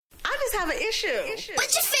always have an issue.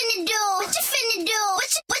 What you finna do? What you finna do?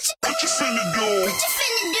 What you finna do? What you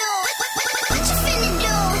finna do? What you finna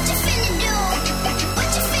do? What you finna do?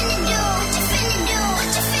 What you finna do? What you finna do?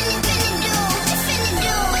 What you finna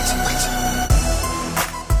do? What you finna do?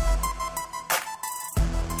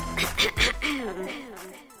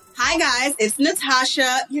 Hi guys, it's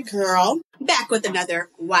Natasha, your girl, back with another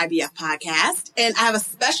YBF podcast, and I have a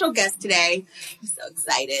special guest today. I'm so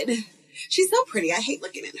excited. She's so pretty. I hate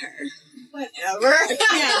looking at her. Whatever.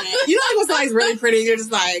 Yeah. You know, like when somebody's really pretty, you're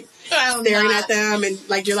just like staring at them, and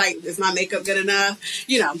like you're like, is my makeup good enough?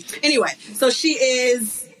 You know. Anyway, so she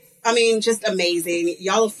is, I mean, just amazing.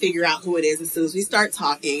 Y'all will figure out who it is as soon as we start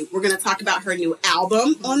talking. We're going to talk about her new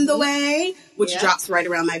album on the way, which drops right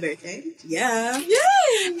around my birthday. Yeah.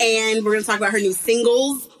 Yay! And we're going to talk about her new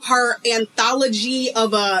singles, her anthology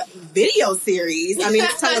of a video series. I mean,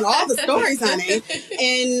 it's telling all the stories, honey.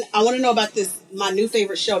 And I want to know about this, my new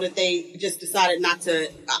favorite show that they just decided not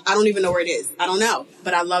to, I don't even know where it is. I don't know.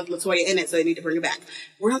 But I love LeToya in it, so they need to bring it back.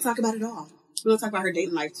 We're going to talk about it all. We're going to talk about her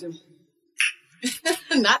dating life, too.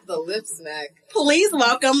 Not the lip smack. Please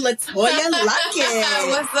welcome LeToya Luckett.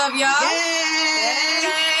 What's up, y'all?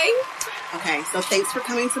 Yay! Okay, so thanks for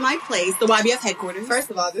coming to my place, the YBF headquarters. First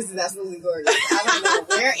of all, this is absolutely gorgeous. I don't know,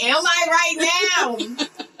 where am I right now?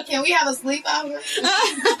 Can we have a sleepover?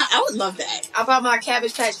 I would love that. I bought my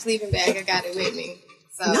Cabbage Patch sleeping bag. I got it with me.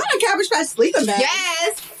 So. Not a Cabbage Patch sleeping bag.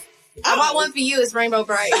 Yes! I bought one for you. It's Rainbow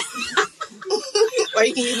Bright. Or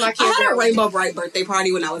you can use my I had a Rainbow Bright birthday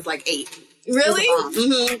party when I was like 8. Really?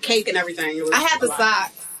 Mm-hmm. Cake and everything. I had the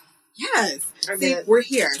socks. Yes. See, we're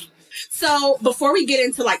here. So before we get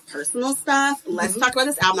into like personal stuff, let's talk about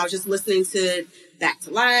this album. I was just listening to Back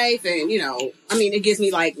to Life, and you know, I mean, it gives me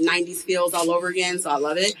like 90s feels all over again, so I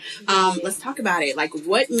love it. Let's talk about it. Like,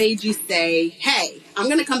 what made you say, hey, I'm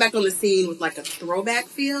going to come back on the scene with like a throwback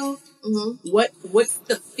feel? Mm-hmm. What's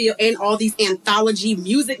the feel, and all these anthology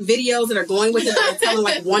music videos that are going with it that are telling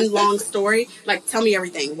like one long story? Like, tell me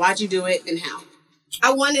everything. Why'd you do it and how?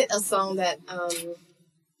 I wanted a song that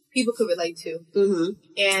people could relate to. Mm-hmm.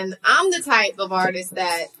 And I'm the type of artist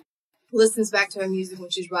that listens back to her music when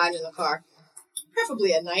she's riding in the car,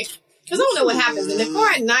 preferably at night, because I don't know what happens in the car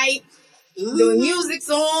at night. The music's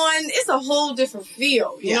on, it's a whole different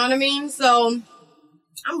feel. You know what I mean? So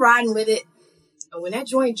I'm riding with it. And when that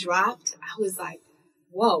joint dropped, I was like,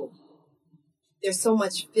 whoa, there's so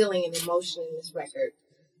much feeling and emotion in this record.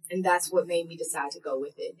 And that's what made me decide to go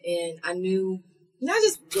with it. And I knew, not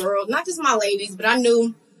just girls, not just my ladies, but I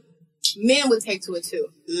knew men would take to it too.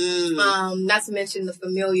 Not to mention the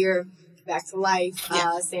familiar Back to Life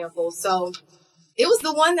sample. So it was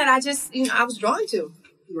the one that I just, I was drawn to.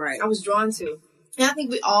 Right. I was drawn to. And I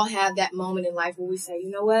think we all have that moment in life where we say, you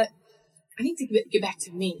know what? I need to get back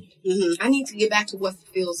to me. I need to get back to what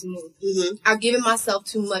feels me. I've given myself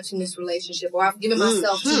too much in this relationship, or I've given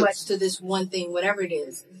myself too much to this one thing, whatever it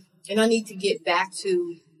is. And I need to get back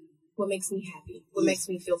to what makes me happy, what makes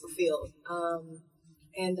me feel fulfilled. I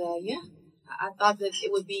thought that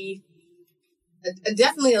it would be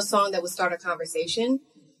definitely a song that would start a conversation.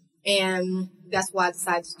 And that's why I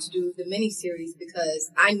decided to do the mini-series, because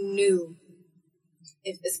I knew,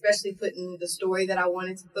 especially putting the story that I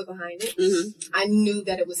wanted to put behind it, I knew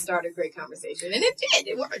that it would start a great conversation. And it did.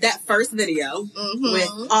 It worked. That first video with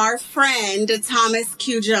our friend, Thomas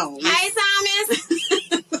Q. Jones. Hey, Thomas!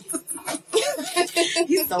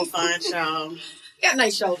 He's so fun, y'all. Got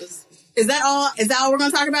nice shoulders. Is that all we're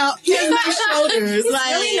going to talk about? He has nice shoulders.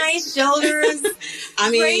 Really nice shoulders. I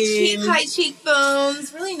mean, great high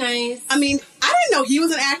cheekbones. Really nice. I mean, I didn't know he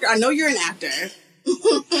was an actor. I know you're an actor. How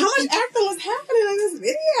much acting was happening in this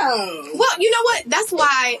video? Well, you know what? That's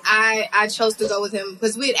why I chose to go with him,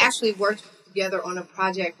 because we had actually worked together on a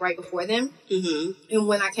project right before then. And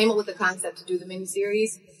when I came up with the concept to do the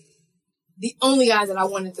miniseries, the only guy that I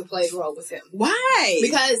wanted to play the role was him. Why?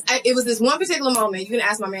 Because it was this one particular moment. You can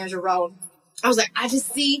ask my manager, Ro. I was like, I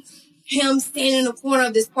just see him standing in the corner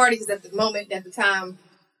of this party, because at the time,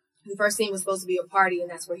 the first scene was supposed to be a party, and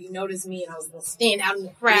that's where he noticed me, and I was going to stand out in the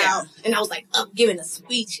crowd, and I was like up giving a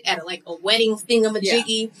speech at a wedding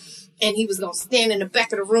thingamajiggy, and he was going to stand in the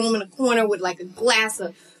back of the room in the corner with like a glass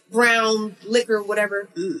of brown liquor, whatever,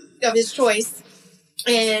 of his choice,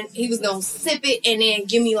 and he was going to sip it and then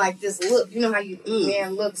give me like this look. You know how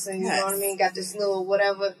man looks, and you know what I mean? Got this little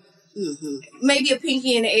whatever, maybe a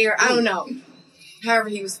pinky in the air, I don't know. However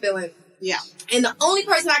he was feeling. Yeah. And the only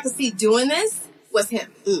person I could see doing this was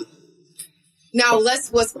him. Now,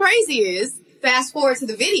 what's crazy is, fast forward to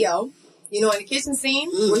the video, in the kitchen scene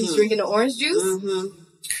where he's drinking the orange juice.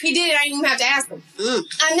 He did it. I didn't even have to ask him.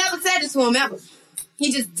 I never said it to him ever.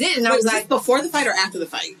 He just did it. And I was like, before the fight or after the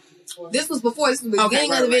fight? This was the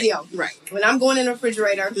beginning of the video. Right. When I'm going in the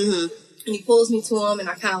refrigerator, and he pulls me to him, and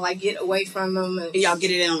I kind of like get away from him. And y'all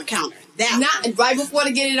get it in on the counter. Right before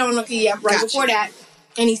to get it on the before that.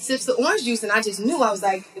 And he sips the orange juice, and I just knew, I was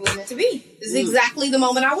like, it was meant to be. This is exactly the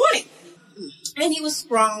moment I wanted. And he was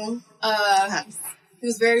strong. He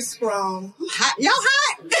was very strong. Hot. Y'all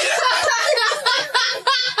hot.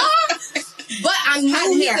 But I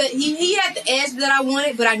knew he had the edge that I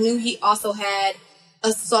wanted, but I knew he also had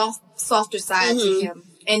a softer side to him.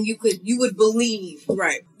 And you would believe.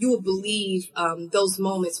 Right. You would believe those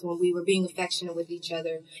moments when we were being affectionate with each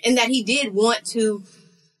other. And that he did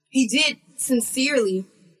sincerely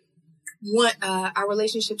want our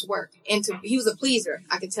relationship to work. And he was a pleaser.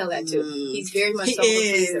 I could tell that too. He's very much so a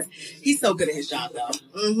pleaser. He's so good at his job though.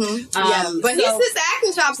 But his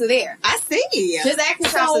acting chops are there. I see. His acting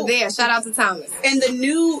chops are there. Shout out to Thomas. And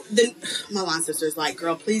my line sister's like,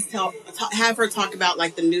 girl, please have her talk about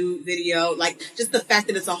like the new video, like just the fact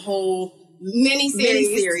that it's a whole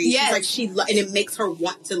mini-series. Yes. She's like, and it makes her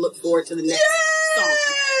want to look forward to the next song.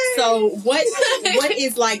 So what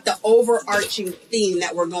is like the overarching theme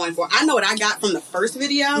that we're going for? I know what I got from the first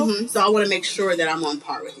video, so I want to make sure that I'm on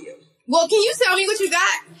par with you. Well, can you tell me what you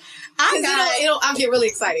got? I'll get really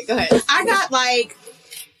excited. Go ahead. I got like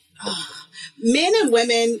men and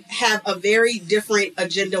women have a very different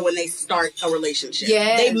agenda when they start a relationship.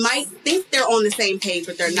 Yes. They might think they're on the same page,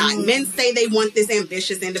 but they're not. Men say they want this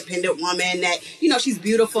ambitious, independent woman that, she's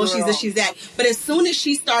beautiful, she's this, she's that. But as soon as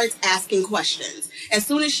she starts asking questions, as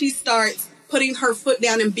soon as she starts putting her foot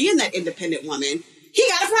down and being that independent woman, he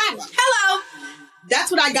got a problem. Hello.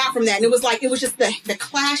 That's what I got from that. And it was just the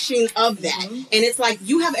clashing of that. And it's like,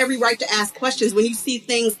 you have every right to ask questions when you see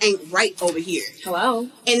things ain't right over here. Hello.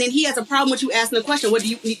 And then he has a problem with you asking the question. What do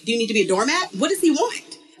you need to be a doormat? What does he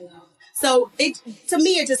want? Hello. So to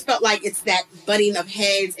me, it just felt like it's that butting of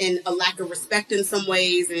heads and a lack of respect in some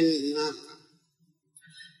ways. And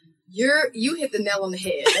you hit the nail on the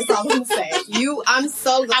head. That's all I'm gonna say. I'm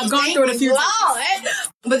so glad. I've gone through it a few times.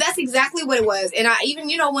 But that's exactly what it was. And I even,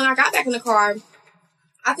 when I got back in the car,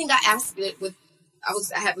 I think I asked it I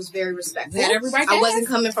was very respectful. I wasn't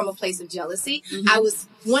coming from a place of jealousy. I was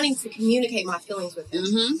wanting to communicate my feelings with him.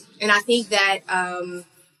 And I think that a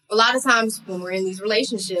lot of times when we're in these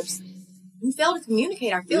relationships, we fail to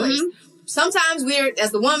communicate our feelings. Sometimes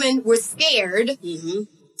as the woman, we're scared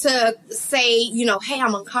to say, hey,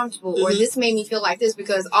 I'm uncomfortable, or this made me feel like this,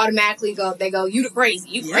 because automatically they go, you the crazy,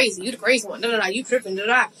 you the crazy one, you tripping,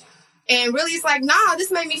 And really, it's like, nah, this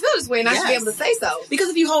made me feel this way, and I should be able to say so. Because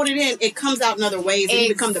if you hold it in, it comes out in other ways, and you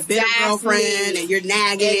become the bitter girlfriend, and you're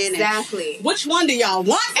nagging. Exactly. And which one do y'all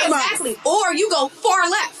want? Exactly. Or you go far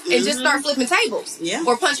left and just start flipping tables. Yeah.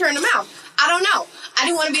 Or punch her in the mouth. I don't know. I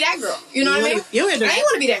didn't want to be that girl. You know what I mean? You don't do that. I didn't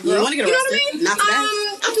want to be that girl. You want to get arrested. You know what I mean? Not for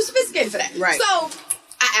that. I'm too sophisticated for that. Right. So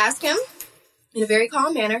I asked him in a very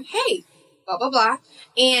calm manner, hey, blah, blah, blah.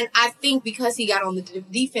 And I think because he got on the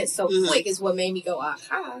defense so quick is what made me go,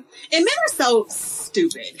 aha. And men are so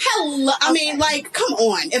stupid. Hello. I mean, like, come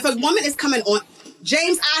on. If a woman is coming on,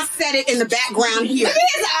 James, I said it in the background here. Look at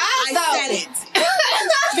his eyes, I said it.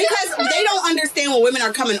 Because they don't understand when women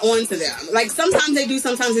are coming on to them. Like, sometimes they do,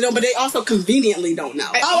 sometimes they don't, but they also conveniently don't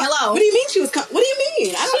know. Hello. What do you mean she was what do you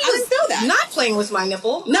mean? I didn't feel that. Not playing with my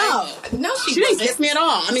nipple. No. She didn't kiss me at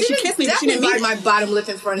all. I mean, she kissed me, but she didn't bite my bottom lip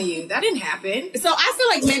in front of you. That didn't happen. So I feel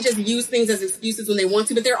like men just use things as excuses when they want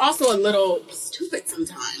to, but they're also a little stupid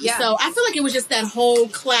sometimes. Yeah. So I feel like it was just that whole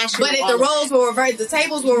clash. But if the roles were reversed, the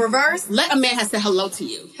tables were reversed. Let a man have said hello to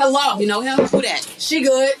you. Hello. You know him? Who that? She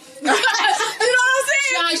good. You know what I'm saying?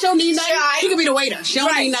 She don't need nothing. She could be the waiter. She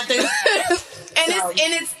don't need nothing.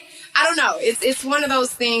 It's I don't know. It's one of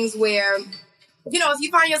those things where, if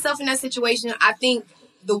you find yourself in that situation, I think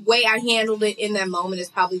the way I handled it in that moment is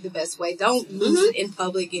probably the best way. Don't lose it in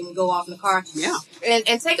public and go off in the car. Yeah.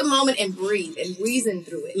 And take a moment and breathe and reason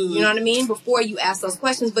through it. You know what I mean? Before you ask those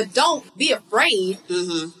questions. But don't be afraid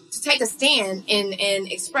to take a stand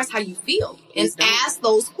and express how you feel. And ask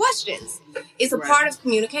those questions. It's a part of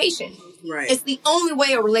communication. Right. It's the only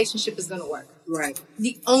way a relationship is going to work. Right.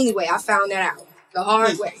 The only way. I found that out the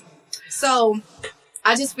hard way. So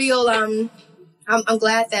I just feel I'm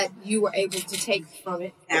glad that you were able to take from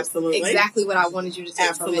it. Absolutely. Exactly what I wanted you to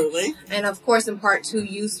take from it. And of course, in part 2,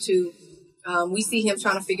 used to, we see him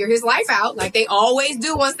trying to figure his life out, like they always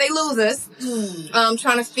do once they lose us.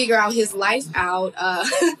 Trying to figure out his life out,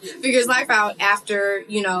 after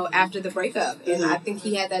the breakup. And I think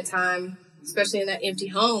he had that time, especially in that empty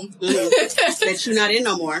home. That you're not in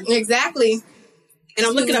no more. Exactly. And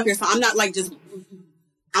I'm looking up here, so I'm not like just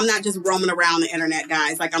I'm not just roaming around the internet,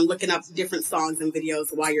 guys. Like, I'm looking up different songs and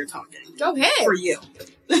videos while you're talking. Go ahead. For you.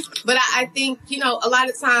 But I think, you know, a lot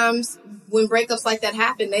of times when breakups like that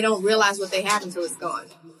happen, they don't realize what they have until it's gone.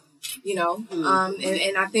 You know?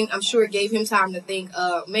 And I think, I'm sure it gave him time to think,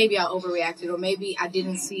 maybe I overreacted, or maybe I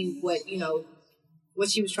didn't see what, you know, what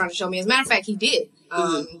she was trying to show me. As a matter of fact, he did.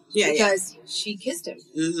 Because she kissed him.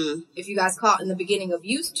 If you guys caught in the beginning of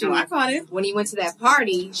Used To, I caught it. When he went to that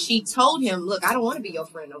party, she told him, "Look, I don't want to be your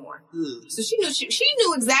friend no more." So she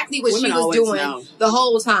knew exactly what Women she was doing the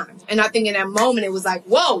whole time. And I think in that moment it was like,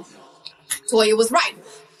 "Whoa, Toya was right.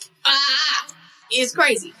 It's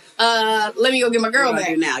crazy. Let me go get my girl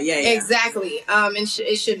back now." Yeah. Exactly. And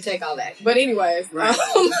it shouldn't take all that. But anyways, part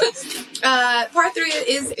 3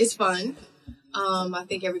 is fun. I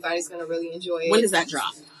think everybody's going to really enjoy it. When does that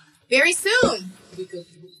drop? Very soon.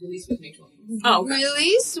 Release week May 12th. Oh, okay.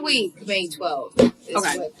 Release week May 12th.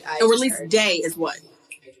 Okay. The release day is what?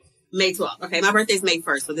 May 12th. Okay, my birthday's May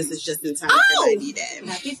 1st, so this is just in time for Baby Day.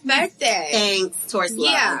 Happy birthday. Thanks, Taurus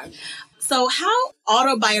Love. Yeah. So how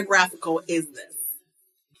autobiographical is this?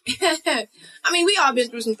 I mean, we all been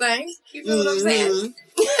through some things. You feel what I'm saying?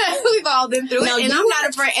 We've all been through it, and I'm not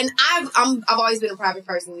afraid. And I've always been a private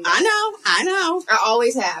person. You know? I know. I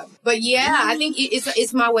always have. But yeah, I think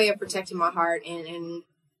it's my way of protecting my heart, and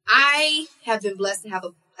I have been blessed to have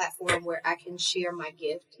a platform where I can share my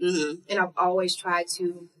gift, and I've always tried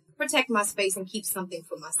to protect my space and keep something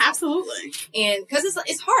for myself. Absolutely. And because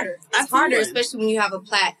it's harder. It's harder, especially when you have a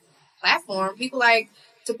platform. People like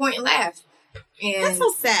to point and laugh. And that's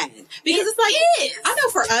so sad because it's like I know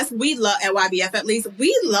for us, we love at YBF at least.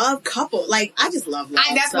 We love couple. Like I just love.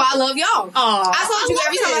 That's why I love y'all. I told you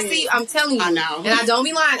every time I see you, I'm telling you. I know, and I don't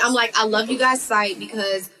be lying. I'm like, I love you guys' site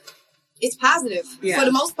because it's positive for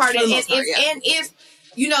the most part. And if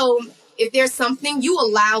you know, if there's something, you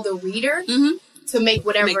allow the reader to make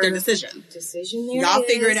their decision. Y'all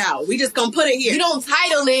figure it out. We just gonna put it here. You don't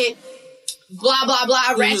title it blah, blah,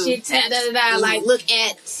 blah, ratchet, like, look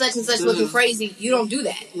at such and such looking crazy. You don't do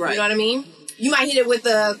that. Right. You know what I mean? You might hit it with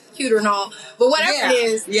a cuter and all, but whatever it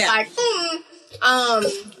is, like,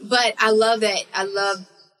 but I love that. I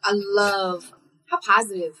love how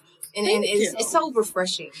positive. And it's so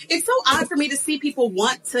refreshing. It's so odd for me to see people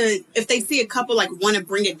want to, if they see a couple, like, want to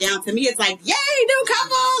bring it down. To me, it's like, yay, new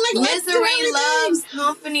couple. Like, misery loves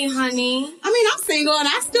company, honey. I mean, I'm single, and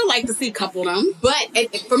I still like to see coupledom. But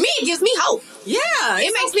for me, it gives me hope. Yeah.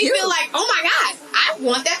 It makes me feel like, oh, my God, I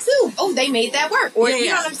want that, too. Oh, they made that work. Or, you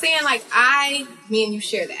know what I'm saying? Like, me and you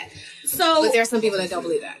share that. So, but there are some people that don't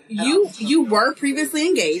believe that. You were previously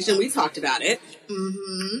engaged, and we talked about it.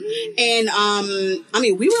 And, I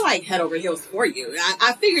mean, we were like head over heels for you.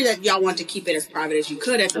 I figured that y'all wanted to keep it as private as you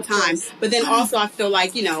could at the time. But then also I feel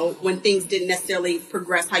like, you know, when things didn't necessarily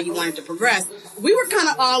progress how you wanted to progress, we were kind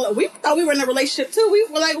of we thought we were in a relationship too. We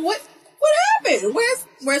were like, what happened?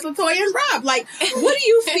 Where's LeToya and Rob? Like, what do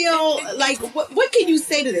you feel like, what can you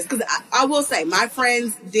say to this? Because I will say, my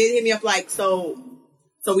friends did hit me up like, so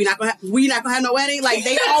we not gonna have no wedding? Like,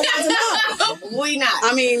 they all want to know. We not.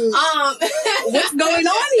 I mean, what's going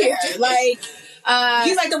on here? Like,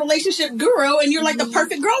 he's like the relationship guru, and you're like the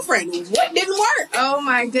perfect girlfriend. What didn't work? Oh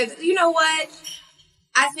my goodness! You know what?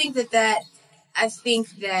 I think that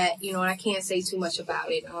you know, and I can't say too much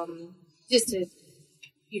about it. Just to,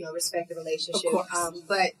 you know, respect the relationship. Of course.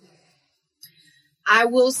 But I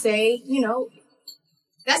will say, you know,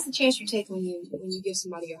 that's the chance you take when you give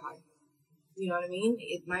somebody your heart. You know what I mean?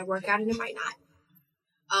 It might work out and it might not.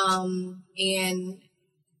 And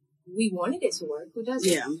we wanted it to work. Who doesn't?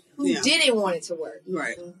 Yeah. Who didn't want it to work?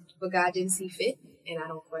 Right. But God didn't see fit, and I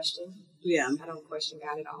don't question. Yeah. I don't question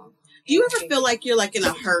God at all. Do you ever feel like you're like in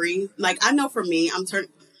a hurry? Like, I know for me, I'm turning.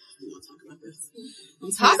 I want to talk about this.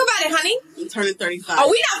 Talk about it, honey. I'm turning 35. Oh,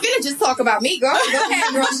 we not finna just talk about me, girl. Go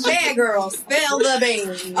ahead, girl. Bad girl. Spell the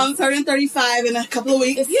beans. I'm turning 35 in a couple of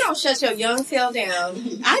weeks. If you don't shut your young tail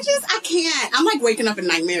down. I can't. I'm like waking up in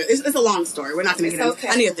nightmares. It's a long story. We're not going to get into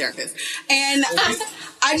it. I need a therapist. And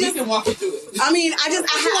I just can walk you through it. I mean,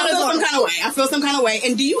 I feel some kind of way.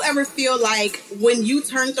 And do you ever feel like when you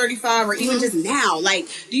turn 35 or even just now, like,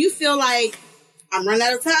 do you feel like I'm running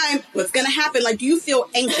out of time? What's going to happen? Like, do you feel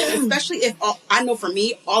anxious? Especially if, I know for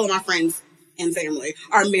me, all of my friends and family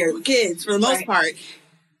are married with kids for the most part.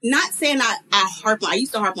 Not saying I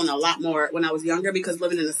used to harp on a lot more when I was younger because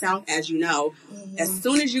living in the South, as you know, as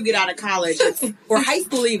soon as you get out of college or high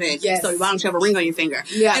school even, so why don't you have a ring on your finger?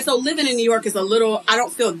 Yeah. And so living in New York is I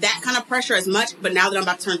don't feel that kind of pressure as much, but now that I'm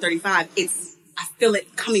about to turn 35, I feel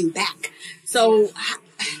it coming back. So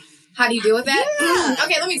how do you deal with that? Yeah.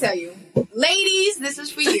 Okay, let me tell you. Ladies, this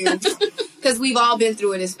is for you. Because we've all been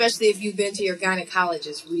through it, especially if you've been to your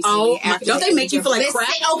gynecologist recently. Oh, don't they make you feel like crap?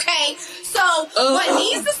 Okay, so what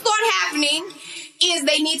needs to start happening is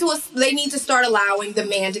they need to start allowing the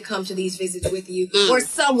man to come to these visits with you or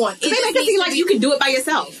someone. They make it seem like you can do it by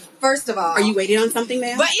yourself. First of all, are you waiting on something,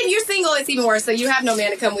 man? But if you're single, it's even worse. So you have no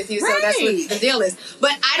man to come with you. So that's what the deal is.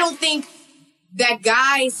 But I don't think that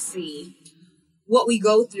guys see what we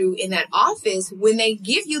go through in that office when they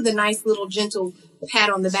give you the nice little gentle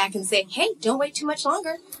pat on the back and say, hey, don't wait too much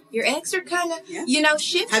longer. Your eggs are kind of,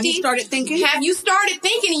 shifty. Have you started thinking? And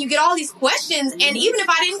you get all these questions. And even if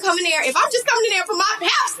I didn't come in there, if I'm just coming in there for my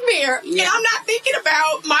pap smear and I'm not thinking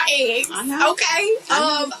about my eggs,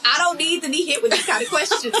 I don't need to be hit with these kind of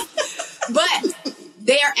questions. But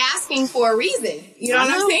they are asking for a reason. You know what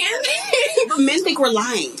I'm saying? But men think we're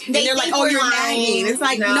lying. They're like, oh, you're nagging. It's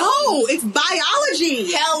like, no, it's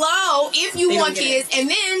biology. Hello, if you want kids. And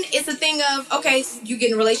then it's a thing of, okay, so you get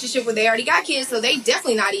in a relationship where they already got kids, so they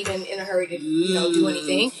definitely not even in a hurry to, do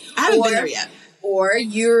anything. I haven't been there yet. Or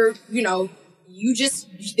you're,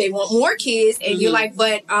 they want more kids, and you're like,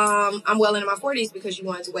 but I'm well into my 40s because you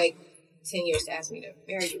wanted to wait 10 years to ask me to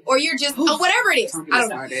marry you. Or you're just, whatever it is. I don't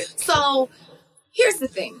know. So, here's the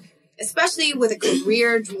thing, especially with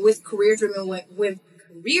career-driven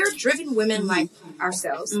women like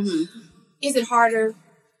ourselves. Is it harder?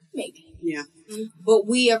 Maybe. Yeah. But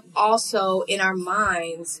we have also in our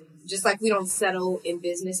minds, just like we don't settle in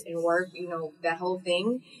business and work, that whole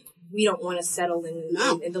thing. We don't want to settle in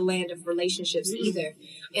the land of relationships either.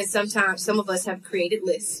 And sometimes some of us have created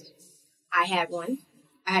lists. I had one.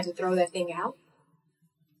 I had to throw that thing out.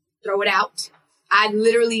 Throw it out. I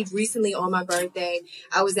literally recently on my birthday,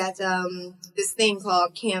 I was at this thing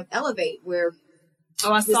called Camp Elevate where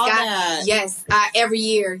I saw that. Yes, every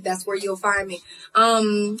year that's where you'll find me.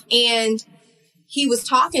 And he was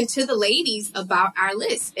talking to the ladies about our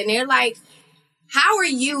list, and they're like,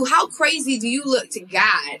 how crazy do you look to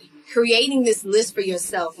God creating this list for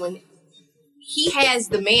yourself when he has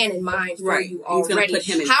the man in mind for you already? Put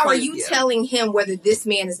him in How are you telling him whether this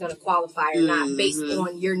man is going to qualify or not based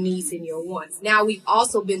on your needs and your wants? Now, we've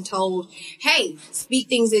also been told, hey, speak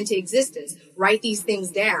things into existence. Write these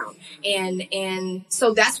things down. And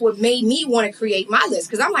so that's what made me want to create my list.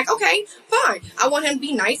 Because I'm like, okay, fine. I want him to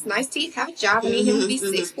be nice teeth, have a job. I need him to be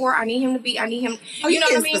 6'4". I need him. You know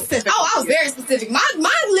what I mean? Specific. Oh, I was very specific. My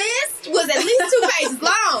list was at least 2 pages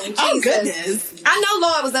long. Jesus. Oh, goodness. I know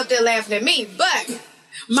Lord was up there laughing at me, but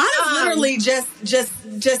mine is literally just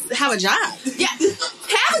have a job. Yeah,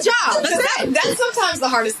 have a job. That's sometimes the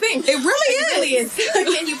hardest thing. It really is.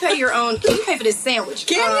 Can you pay your own? Can you pay for this sandwich?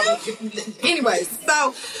 Can you? Anyways,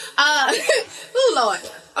 so, oh Lord,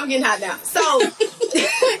 I'm getting hot now. So,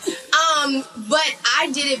 but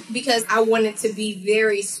I did it because I wanted to be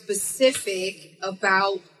very specific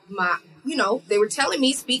about my. They were telling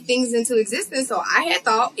me speak things into existence. So I had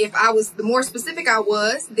thought if I was, the more specific I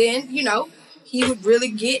was, then, he would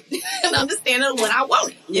really get an understanding of what I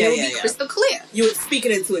wanted. Yeah, it would be crystal clear. You would speak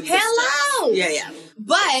it into existence. Hello. Yeah.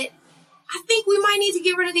 But I think we might need to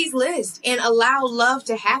get rid of these lists and allow love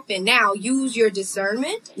to happen. Now, use your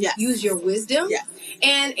discernment. Yes. Use your wisdom. Yes.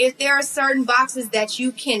 And if there are certain boxes that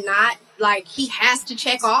you cannot, he has to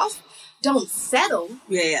check off, don't settle.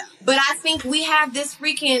 Yeah. But I think we have this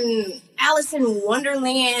freaking Alice in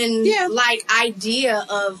Wonderland idea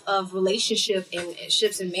of relationship and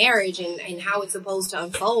ships and marriage and how it's supposed to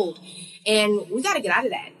unfold. And we got to get out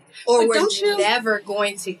of that. Or we're never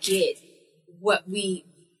going to get what we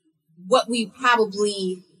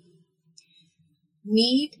probably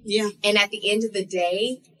need. Yeah. And at the end of the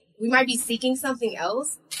day, we might be seeking something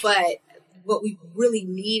else, but what we really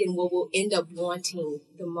need and what we'll end up wanting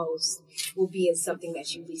the most will be in something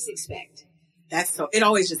that you least expect. It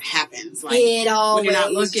always just happens. It always when you're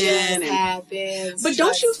not looking happens. But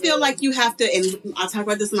don't you feel like you have to, and I talk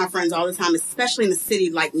about this with my friends all the time, especially in a city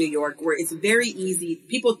like New York, where it's very easy.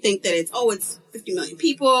 People think that it's 50 million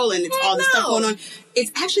people and it's all this stuff going on.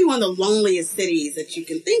 It's actually one of the loneliest cities that you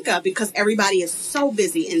can think of because everybody is so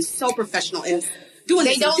busy and so professional and doing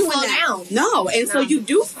they this don't and doing slow that. down. No, and so you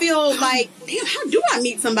do feel like, damn, how do I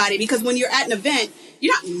meet somebody? Because when you're at an event,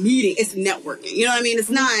 you're not meeting, it's networking. You know what I mean? It's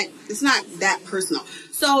not that personal.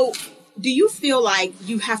 So do you feel like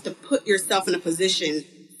you have to put yourself in a position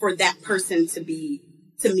for that person to meet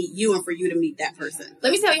you and for you to meet that person?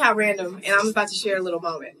 Let me tell you how random, and I'm about to share a little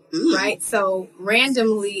moment, right? So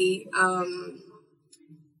randomly, So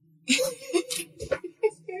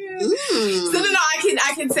no,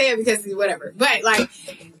 I can say it because whatever. But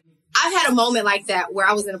I've had a moment like that where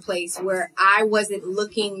I was in a place where I wasn't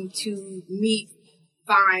looking to meet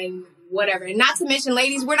find whatever. And not to mention,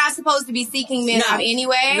 ladies, we're not supposed to be seeking men out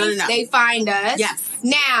anyway. No. They find us. Yes.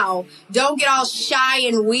 Now, don't get all shy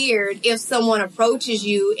and weird if someone approaches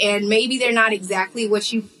you and maybe they're not exactly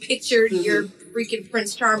what you pictured your freaking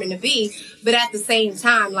Prince Charming to be, but at the same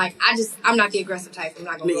time, like, I'm not the aggressive type. I'm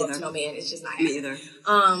not going to go up to no man. It's just not happening. Me either.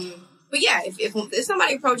 But yeah, if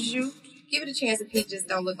somebody approaches you, give it a chance if he just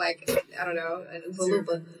don't look like, I don't know, an Oompa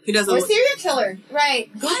Loompa. He doesn't or a look... serial killer. Right.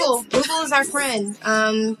 Google is our friend.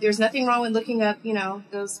 There's nothing wrong with looking up,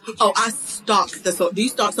 those pictures. Oh, I stalk do you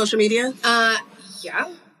stalk social media? Yeah.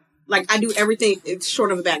 Like, I do everything. It's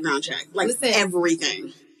short of a background check. Like, Listen,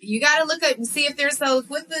 everything. You gotta look up and see if there's those,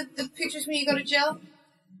 with the pictures when you go to jail?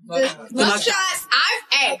 The mugshots.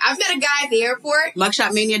 I've met a guy at the airport.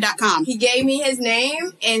 Mugshotmania.com. He gave me his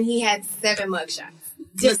name, and he had 7 mugshots.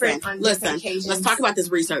 Different occasions. Let's talk about this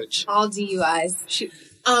research. All DUIs. Shoot.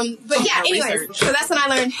 But yeah, anyways, research. so that's when I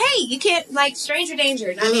learned, hey, you can't, like, stranger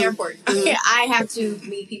danger, not in the airport. Okay, I have to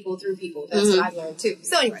meet people through people. That's what I've learned, too.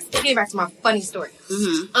 So anyways, getting back to my funny story.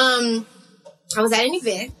 I was at an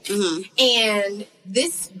event, and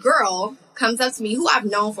this girl comes up to me, who I've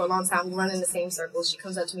known for a long time. We run in the same circles. She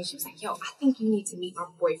comes up to me. She was like, yo, I think you need to meet my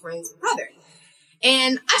boyfriend's brother.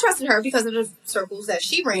 And I trusted her because of the circles that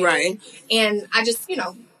she ran in. And I just,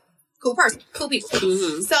 cool person, cool people.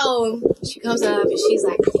 So she comes up and she's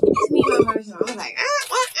like, I think you need to meet my brother. I was like,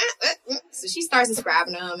 what? So she starts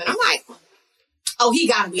describing him. And I'm like, oh, he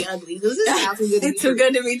gotta be ugly. This is too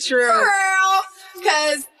good to be true. Girl.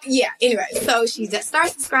 Because, anyway. So she just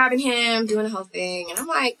starts describing him, doing the whole thing. And I'm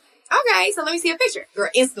like, okay, so let me see a picture. Girl,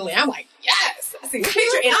 instantly, I'm like, yes, I see a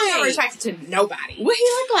picture. And I'm never attracted to nobody. What he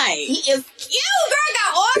look like? He is cute. Girl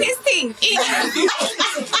got all his teeth.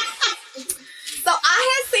 So I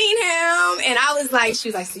had seen him, and I was like, she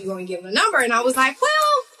was like, so you want me to give him a number? And I was like,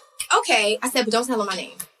 well, okay. I said, but don't tell him my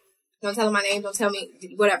name. Don't tell him my name. Don't tell me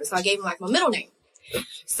whatever. So I gave him, like, my middle name.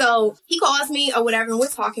 So he calls me or whatever, and we're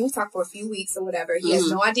talking. We talked for a few weeks or whatever. He has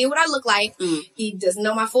no idea what I look like. He doesn't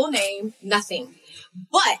know my full name. Nothing.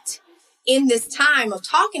 But in this time of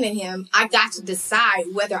talking to him, I got to decide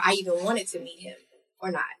whether I even wanted to meet him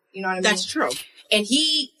or not. You know what I mean? That's true. And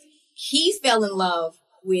he fell in love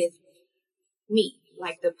with me,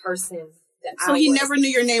 like the person that I was. So he never knew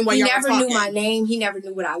your name while you were talking? He never knew my name. He never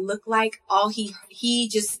knew what I looked like. All he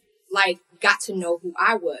just, like, got to know who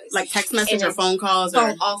I was. Like text message or phone calls?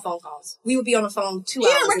 All phone calls. We would be on the phone 2 hours.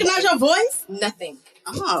 He didn't recognize your voice? Nothing.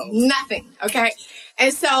 Oh. Nothing. Okay.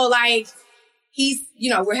 And so, like, he's,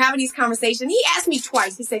 we're having these conversations. He asked me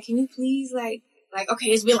twice. He said, can you please, like, okay,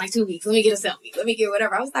 it's been like 2 weeks. Let me get a selfie. Let me get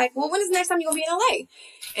whatever. I was like, well, when is the next time you're going to be in LA?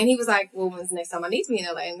 And he was like, well, when's the next time I need to be in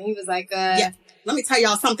LA? And he was like, yeah. Let me tell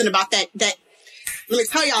y'all something about that. Let me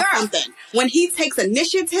tell y'all something. When he takes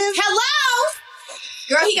initiative. Hello?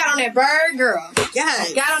 Girl, he got on that bird, girl.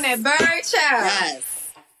 Yes. Got on that bird, child.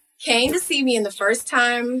 Yes. Came to see me, and the first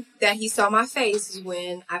time that he saw my face is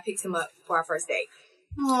when I picked him up for our first date.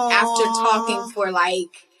 Aww. After talking for, like,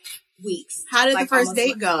 weeks. How did like, the first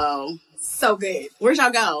date go? So good. Where'd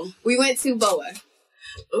y'all go? We went to Boa.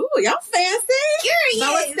 Ooh, y'all fancy.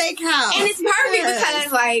 Boa Steakhouse. And it's perfect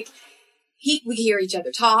because, like, we could hear each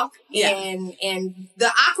other talk, and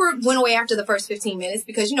the awkward went away after the first 15 minutes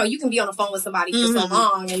because, you can be on the phone with somebody for so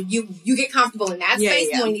long, and you get comfortable in that space.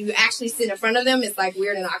 Yeah. When you actually sit in front of them, it's, like,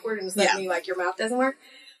 weird and awkward, and suddenly, like, your mouth doesn't work,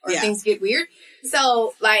 or things get weird.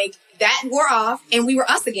 So, like, that wore off, and we were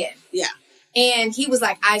us again. Yeah. And he was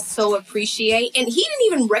like, I so appreciate, and he didn't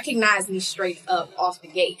even recognize me straight up off the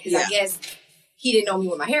gate, because I guess he didn't know me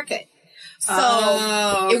with my haircut.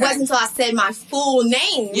 So it wasn't until I said my full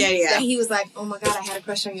name that he was like, oh my God, I had a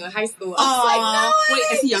crush on you in high school. I was like, no.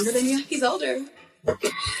 Wait, is he younger than you? He's older. Yes,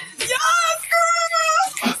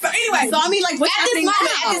 girl! So anyway, so I mean, like,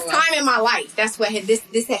 at this time in my life, that's what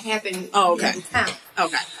this had happened at the time.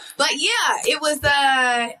 Okay. But yeah, it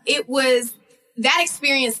was that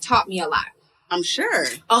experience taught me a lot. I'm sure.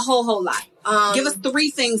 A whole lot. Give us 3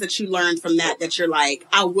 things that you learned from that you're like,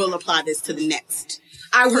 I will apply this to the next.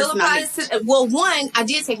 I will apply this to, well, one, I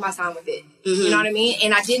did take my time with it. You know what I mean?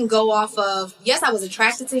 And I didn't go off of, yes, I was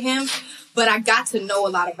attracted to him, but I got to know a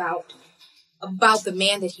lot about the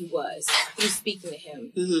man that he was through speaking to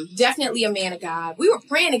him. Definitely a man of God. We were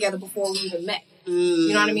praying together before we even met.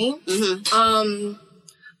 You know what I mean?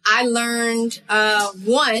 I learned,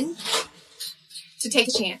 one, to take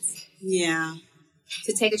a chance. Yeah.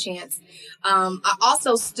 To take a chance. I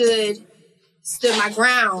also stood my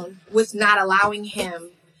ground with not allowing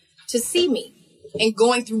him to see me and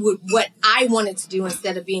going through what I wanted to do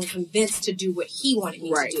instead of being convinced to do what he wanted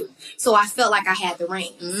me to do. So I felt like I had the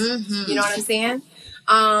reins. You know what I'm saying?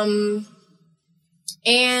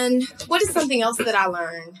 And what is something else that I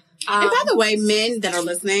learned? And by the way, men that are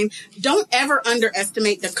listening, don't ever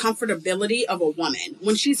underestimate the comfortability of a woman.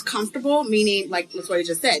 When she's comfortable, meaning, like LeToya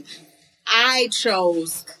just said, I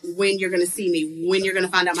chose when you're going to see me, when you're going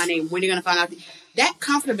to find out my name, when you're going to find out. That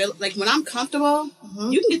comfortability, like when I'm comfortable,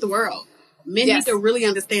 you can get the world. Men need to really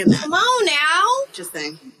understand that. Come on now. Just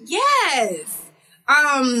saying. Yes.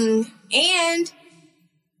 And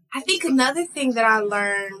I think another thing that I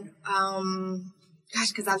learned,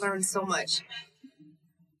 because I learned so much.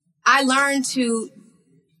 I learned to,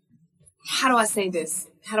 how do I say this?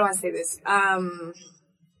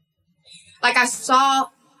 Like I saw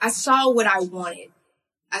what I wanted.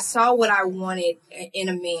 I saw what I wanted in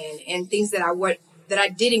a man and things that I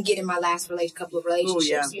didn't get in my last couple of relationships. Ooh,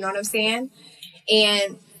 yeah. You know what I'm saying?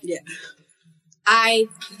 And yeah,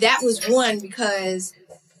 that was one because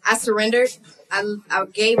I surrendered. I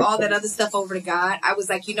gave all that other stuff over to God. I was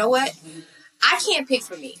like, you know what? I can't pick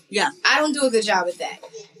for me. Yeah. I don't do a good job at that.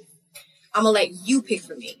 I'm going to let you pick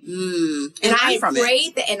for me. And I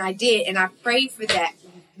prayed that, and I did, and I prayed for that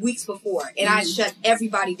weeks before, and I shut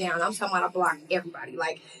everybody down. I'm talking about I blocked everybody.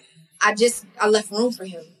 Like, I left room for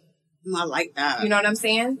him. I like that. You know what I'm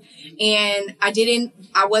saying? And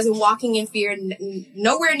I wasn't walking in fear.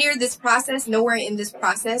 Nowhere in this process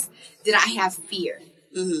did I have fear.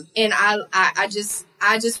 And I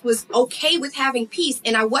just was okay with having peace,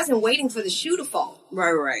 and I wasn't waiting for the shoe to fall.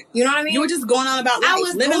 Right. You know what I mean? You were just going on about life, I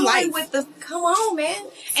was living life. Come on, man.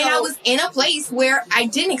 And I was in a place where I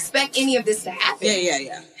didn't expect any of this to happen.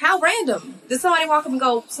 Yeah. How random. Did somebody walk up and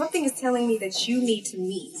go, something is telling me that you need to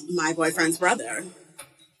meet my boyfriend's brother?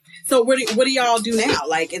 So what do y'all do now?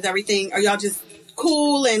 Like, is everything, are y'all just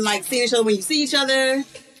cool and like seeing each other when you see each other?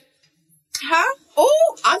 Huh?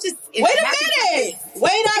 Oh, I'm just... Wait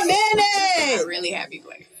a minute! A really happy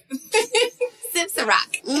place. Sip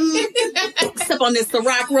Ciroc. Sip on this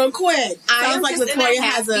Ciroc real quick. Sounds like LeToya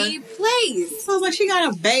has a place. Sounds like she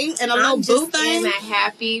got a bait and a little boo thing. In a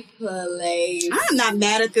happy place. I'm not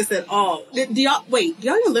mad at this at all. Do y'all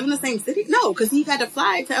even live in the same city? No, because he had to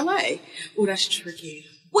fly to LA. Oh, that's tricky.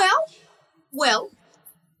 Well,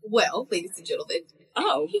 ladies and gentlemen.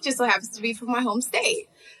 Oh, he just so happens to be from my home state.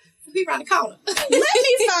 Be around the corner. Let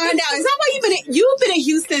me find out. Is that why you've been in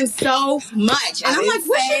Houston so much? And I'm like,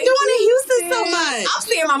 what's she doing in Houston so much? I'm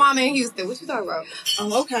seeing my mama in Houston. What you talking about?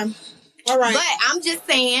 Oh, okay. All right. But I'm just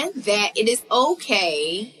saying that it is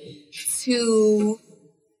okay to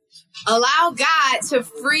allow God to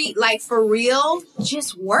for real,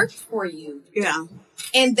 just work for you. Yeah.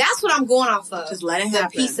 And that's what I'm going off of. Just let it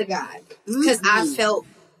happen. The peace of God. Because I felt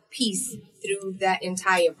peace through that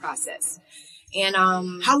entire process. And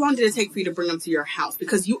how long did it take for you to bring them to your house?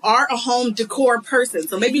 Because you are a home decor person,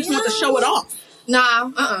 so maybe you just want to show it off. Nah,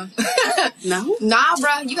 No? Nah,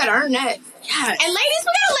 bro, you gotta earn that. Yeah. And ladies,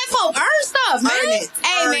 we gotta let folk earn stuff, man. Earn it.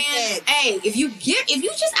 Hey, man. Hey, if you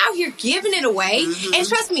just out here giving it away, and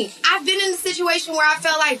trust me, I've been in a situation where I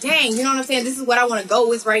felt like, dang, you know what I'm saying? This is what I want to go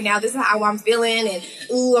with right now. This is how I'm feeling, and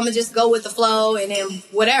I'm gonna just go with the flow, and then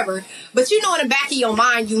whatever. But you know, in the back of your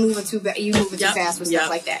mind, you moving too fast with stuff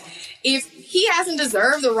like that. If he hasn't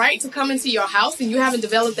deserved the right to come into your house and you haven't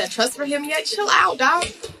developed that trust for him yet, chill out, dog.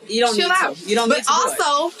 You don't chill need out. To. You don't need to. But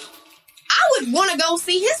also, I would want to go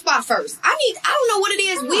see his spot first. I don't know what it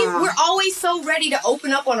is. We're always so ready to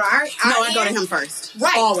open up on our I go to him first.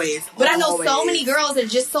 Right. Always. But I know so many girls are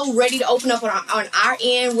just so ready to open up on our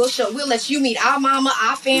end. We'll let you meet our mama,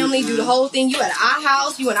 our family, do the whole thing. You at our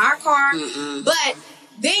house, you in our car. But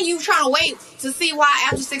then you trying to wait to see why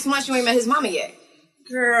after 6 months you ain't met his mama yet.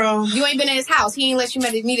 Girl. You ain't been in his house. He ain't let you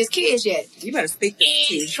meet his kids yet. You better speak this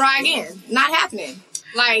to you. Try again. Not happening.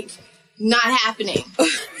 Not happening.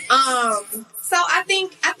 So I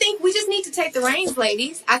think we just need to take the reins,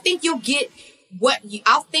 ladies. I think you'll get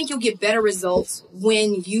better results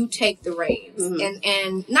when you take the reins.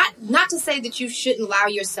 And not to say that you shouldn't allow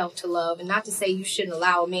yourself to love, and not to say you shouldn't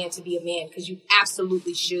allow a man to be a man, because you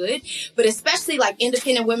absolutely should. But especially like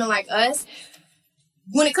independent women like us,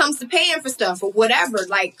 when it comes to paying for stuff or whatever,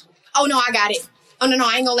 like, oh no, I got it. Oh no,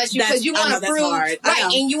 I ain't gonna let you, because you want to prove, right?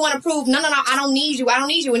 And you want to prove, no, I don't need you.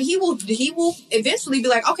 And he will eventually be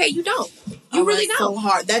like, okay, you don't. You really don't. So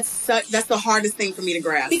hard. That's the hardest thing for me to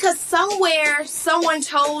grasp. Because somewhere someone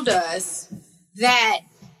told us that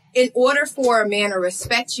in order for a man to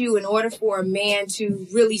respect you, in order for a man to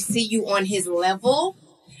really see you on his level,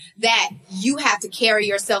 that you have to carry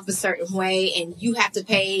yourself a certain way, and you have to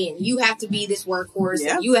pay, and you have to be this workhorse,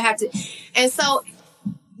 and you have to, and so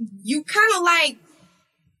you kind of like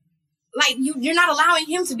you're not allowing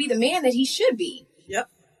him to be the man that he should be. Yep.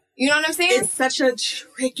 You know what I'm saying? It's such a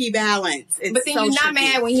tricky balance. But then you're not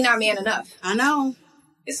mad when he's not man enough. I know.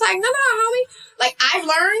 It's like, no, homie. Like, I've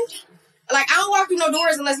learned, like, I don't walk through no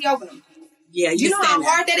doors unless you open them. Yeah, you know how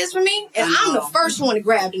hard that is for me? And I'm the first one to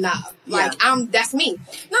grab the knob. Like, that's me.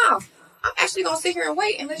 No, I'm actually going to sit here and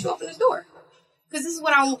wait and let you open this door. Because this is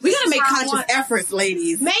what I want. We got to make conscious efforts,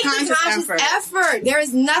 ladies. Make the conscious effort. There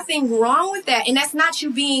is nothing wrong with that. And that's not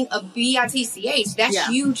you being a bitch. That's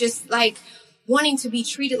you just, like, wanting to be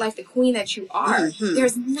treated like the queen that you are. Mm-hmm.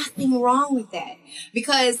 There's nothing wrong with that.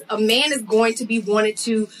 Because a man is going to be wanted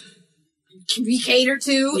to be catered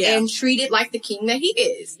to and treated like the king that he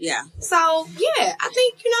is. Yeah. So, I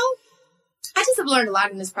think, I just have learned a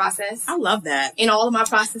lot in this process. I love that. In all of my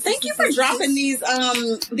processes. Thank you for dropping these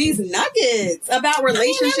nuggets about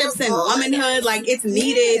relationships and womanhood. Like, it's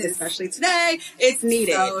needed, especially today. It's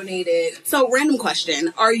needed. So needed. So, random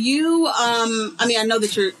question. Are you, I know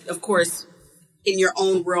that you're, of course, in your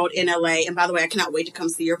own world in LA. And by the way, I cannot wait to come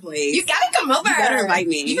see your place. You gotta come over. You better invite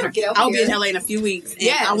me. You gotta get over I'll here. be in LA in a few weeks. And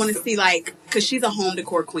I want to see, like, because she's a home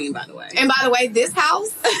decor queen, by the way. And by the way, this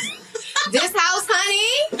house,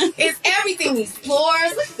 honey, is everything. These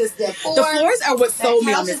floors, look at this decor. The floors are what sold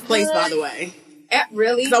me on this place, by the way.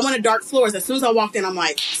 Really? Because I wanted dark floors. As soon as I walked in, I'm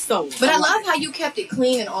like, sold. But I love how you kept it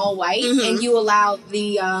clean and all white, and you allowed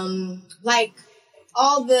the,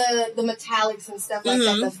 all the metallics and stuff like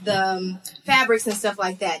that, the fabrics and stuff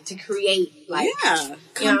like that to create, like... Yeah,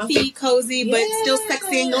 comfy, cozy, but still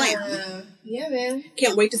sexy and glam. Yeah, man.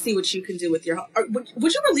 Can't wait to see what you can do with your...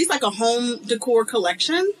 Would you release, like, a home decor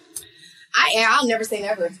collection? I'll never say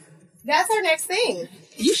never. That's our next thing.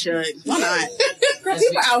 You should. Why not? Girl,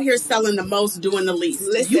 people are out here selling the most, doing the least.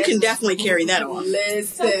 Listen, you can definitely carry that off.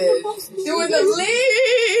 Listen. Doing the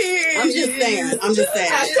least. I'm just saying.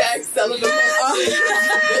 Hashtag selling the most.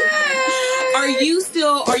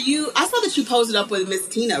 I saw that you posted up with Miss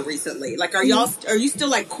Tina recently. Like, are you still,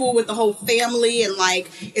 like, cool with the whole family? And, like,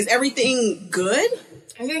 is everything good?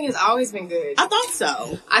 Everything has always been good. I thought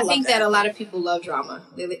so. I think that a lot of people love drama.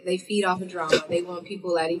 They feed off of drama. They want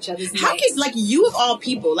people at each other's necks. How can, like, you of all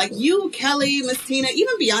people, like you, Kelly, Miss Tina,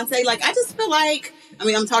 even Beyonce, like, I just feel like,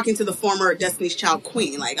 I'm talking to the former Destiny's Child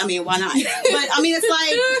queen. Like, why not? But, it's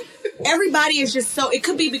like, everybody is just so, it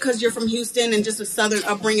could be because you're from Houston and just a Southern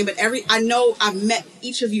upbringing, but I know I've met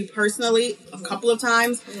each of you personally a couple of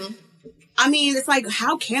times. Mm-hmm. It's like,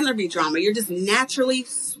 how can there be drama? You're just naturally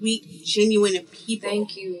sweet, genuine people.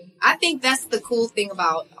 Thank you. I think that's the cool thing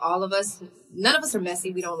about all of us. None of us are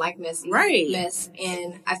messy. We don't like mess.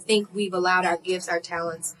 And I think we've allowed our gifts, our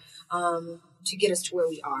talents, to get us to where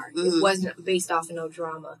we are. Mm-hmm. It wasn't based off of no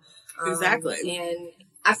drama. Exactly. And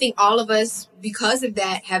I think all of us, because of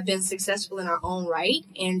that, have been successful in our own right.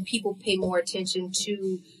 And people pay more attention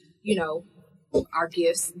to, our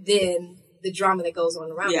gifts than the drama that goes on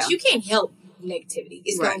around us. You can't help negativity.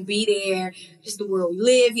 It's going to be there, just the world we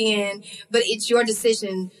live in. But it's your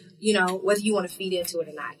decision, whether you want to feed into it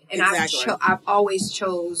or not. And I've always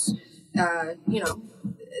chose, the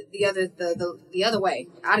other way,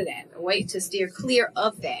 out of that, a way to steer clear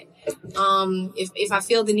of that. If I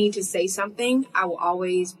feel the need to say something, I will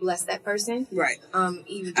always bless that person. Right. I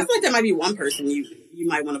feel like there might be one person you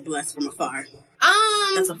might want to bless from afar.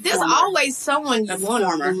 There's always someone you want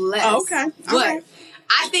to bless. Oh, okay. But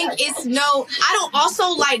I think I don't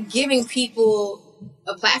also like giving people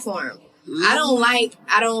a platform. Mm-hmm.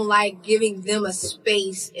 I don't like giving them a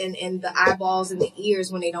space in the eyeballs and the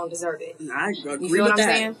ears when they don't deserve it. I agree you feel what I'm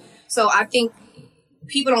saying? So I think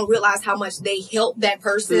people don't realize how much they help that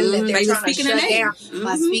person that they're trying to shut down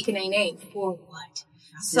by speaking their name. For what?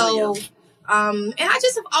 So... and I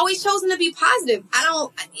just have always chosen to be positive.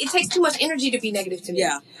 It takes too much energy to be negative to me.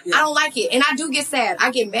 Yeah. I don't like it. And I do get sad.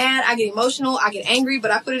 I get mad. I get emotional. I get angry,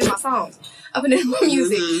 but I put it in my songs. I put it in my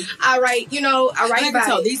music. Mm-hmm. I write about I can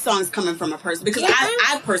tell these songs coming from a person because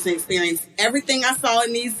I personally experienced everything I saw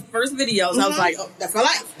in these first videos. I was like, oh, that's my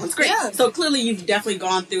life on screen. Yeah. So clearly you've definitely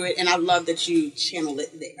gone through it and I love that you channel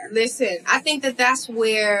it there. Listen, I think that's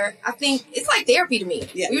where, it's like therapy to me.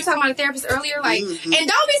 Yeah. We were talking about a therapist earlier, like, and don't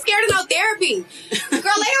be scared of no therapy. Girl,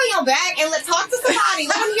 lay on your back and let's talk to somebody.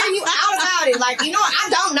 Let them hear you out about it. Like, I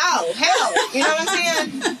don't know. Hell, you know what I'm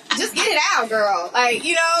saying? Just get it out, girl. Like,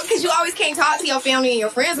 because you always can't talk to your family and your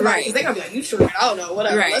friends about it because they're going to be like, you sure? I don't know,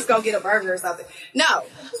 whatever. Right. Let's go get a burger or something. No,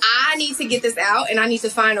 I need to get this out and I need to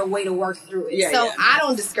find a way to work through it. I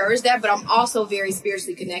don't discourage that, but I'm also very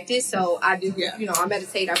spiritually connected. So I do, I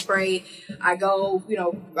meditate, I pray, I go,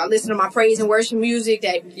 I listen to my praise and worship music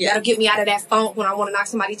that'll get me out of that funk when I want to knock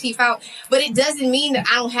somebody's teeth out. But it doesn't mean that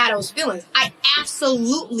I don't have those feelings. I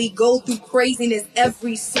absolutely go through craziness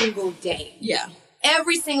every single day. Yeah.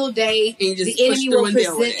 Every single day, the enemy will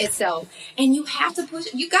present itself. And you have to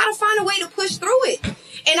push. You got to find a way to push through it.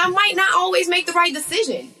 And I might not always make the right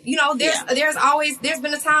decision. You know, there's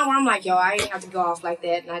been a time where I'm like, yo, I didn't have to go off like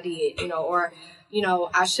that. And I did, you know, or, you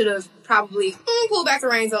know, I should have probably pulled back the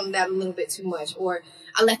reins on that a little bit too much. Or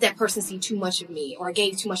I let that person see too much of me. Or I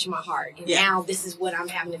gave too much of my heart. And now this is what I'm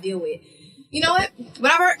having to deal with. You know what?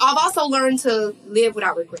 But I've also learned to live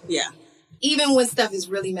without regret. Yeah. Even when stuff is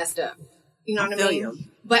really messed up. You know what I mean?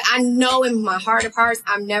 But I know in my heart of hearts,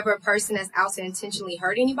 I'm never a person that's out to intentionally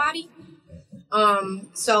hurt anybody.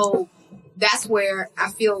 So that's where I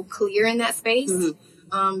feel clear in that space.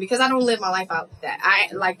 Because I don't live my life out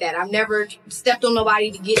like that. I've never stepped on nobody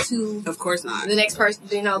to get to. Of course not. The next person,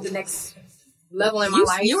 you know, the next level in my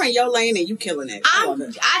life. You're in your lane and you killing it. And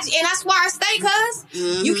that's why I stay, cuz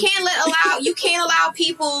you can't allow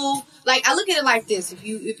people. Like, I look at it like this: if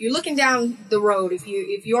you're looking down the road, if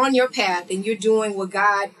you're on your path and you're doing what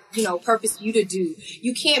God, you know, purposed you to do,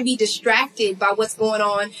 you can't be distracted by what's going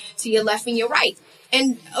on to your left and your right.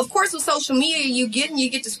 And of course, with social media, you get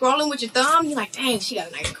to scrolling with your thumb. You're like, dang, she got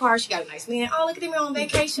a nice car, she got a nice man. Oh, look at them on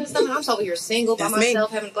vacation and stuff. And I'm over here single by myself,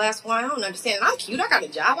 having a glass of wine. I don't understand. And I'm cute. I got a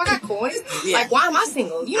job. I got coins. Like, why am I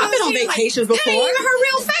single? You know, I've been on vacations before. That ain't even her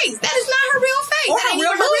real face. That is not her real face. Or that ain't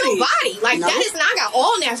even her real body. Like, that is not. I got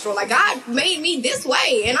all natural. Like, God made me this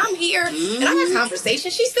way, and I'm here, and I have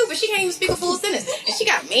conversation. She's stupid. She can't even speak a full sentence. And she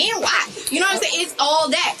got a man. Why? You know what I'm saying? It's all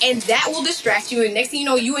that, and that will distract you. And next thing you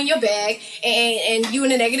know, you in your bag, and you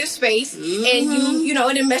in a negative space, and you know,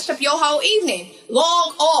 it messed up your whole evening.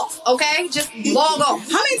 Log off, okay? Just log off.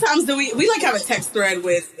 How many times do we like have a text thread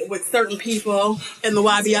with certain people in the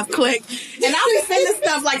YBF clique? And I'll be sending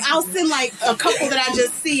stuff, like, I'll send like a couple that I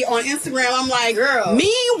just see on Instagram. I'm like, girl.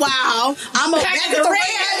 Meanwhile, I'm back at the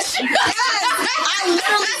ranch. Yes, I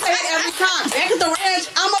literally say it every time. Back at the ranch,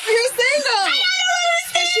 I'm over here single.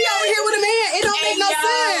 And she over here with a man. It don't make no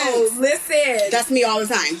sense. Listen. That's me all the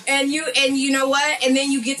time. And you know what? And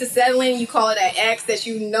then you get to settling and you call it that ex that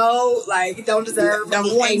you know, like, don't deserve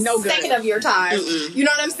one second of your time. You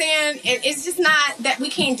know what I'm saying? And it's just not that we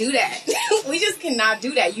can't do that. We just cannot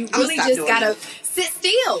do that. You really just gotta sit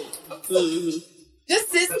still. Just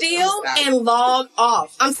sit still and log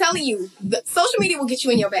off. I'm telling you, social media will get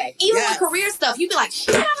you in your bag. Even with career stuff, you'd be like,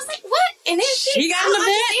 shit, I was like, what? And then she got in the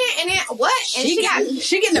bag. And then what? And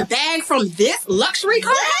she getting the bag from this luxury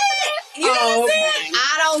car? You know what I'm saying?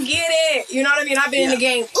 I don't get it. You know what I mean? I've been in the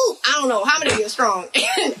game, I don't know how many years strong.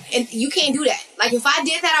 And you can't do that. Like, if I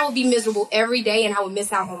did that, I would be miserable every day and I would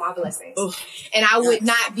miss out on my blessings. And I would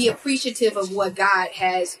not be appreciative of what God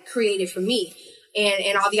has created for me.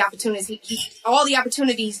 And all the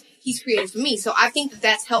opportunities he's created for me. So I think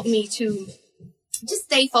that's helped me to just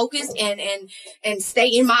stay focused and stay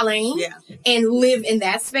in my lane and live in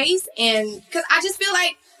that space. And because I just feel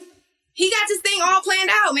like he got this thing all planned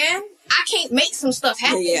out, man. I can't make some stuff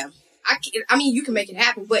happen. I mean, you can make it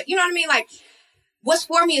happen, but you know what I mean? Like, what's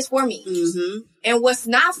for me is for me. And what's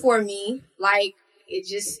not for me, like,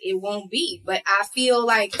 it won't be. But I feel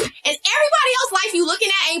like, and everybody else's life you looking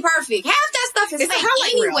at ain't perfect. Half that stuff is fake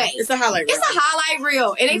anyway. It's a highlight reel. It's a highlight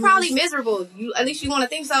reel. And they probably miserable. At least you want to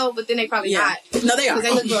think so, but then they probably not. No, they are. Because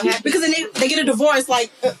they look real happy. Because then they get a divorce, like,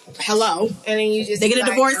 hello. And then you just they get a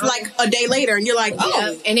divorce like a day later, and you're like,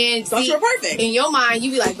 And then so you're perfect. In your mind,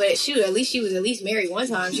 you be like, but shoot, at least she was married one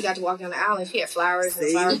time. She got to walk down the aisle and she had flowers and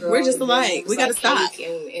flowers. We're just alike. We got to stop.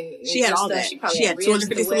 And she had all that. She had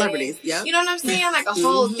 250 celebrities. Yeah. You know what I'm saying? Like a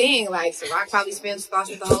whole thing. Like, so Rock probably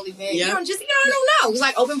sponsored the whole event. You don't know. It's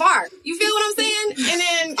like open bar. You feel what I'm saying? And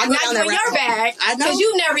then I got you in your bag because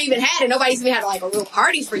you never even had it. Nobody's even had like a real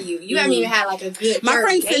party for you. You haven't even had like a good. My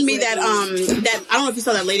friend sent me that that I don't know if you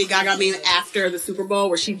saw that Lady Gaga meme after the Super Bowl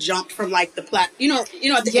where she jumped from like the you know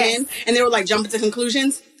at the end, and they were like jumping to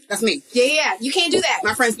conclusions. That's me. Yeah. You can't do that.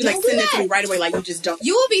 My friends be like sending it to me right away, like you just don't.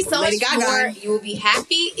 You will be so much more. You will be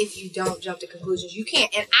happy if you don't jump to conclusions. You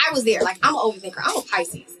can't. And I was there. Like, I'm an overthinker. I'm a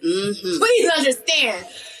Pisces. Please understand.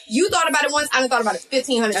 You thought about it once. I done thought about it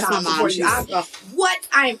 1,500 times before you.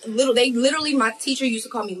 They literally, my teacher used to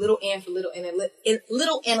call me Little Ann for little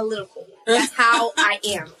analytical. That's how I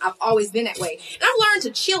am. I've always been that way. And I've learned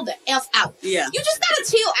to chill the F out. Yeah. You just gotta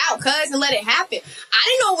chill out, cuz, and let it happen. I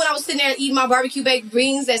didn't know when I was sitting there eating my barbecue baked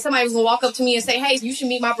beans that somebody was gonna walk up to me and say, hey, you should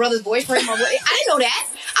meet my brother's boyfriend. I didn't know that.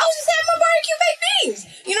 I was just having my barbecue baked beans.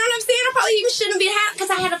 You know what I'm saying? I probably even shouldn't have been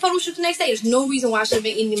because I had a photo shoot the next day. There's no reason why I should have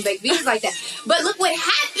been eating them baked beans like that. But look what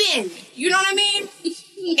happened. You know what I mean?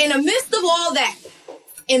 In the midst of all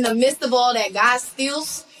that, God still,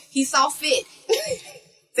 he saw fit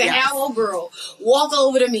to have old girl walk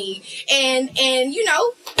over to me and you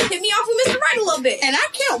know, hit me off with Mr. Right a little bit. And I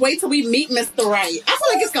can't wait till we meet Mr. Right. I feel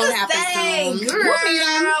like it's gonna happen soon.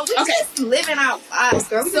 Girl, we just living our lives,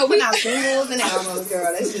 girl. We just put out singles and albums,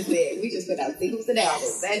 girl. That's just it. We just put out singles and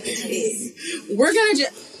albums. That's just it. We're gonna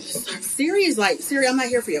just Siri, I'm not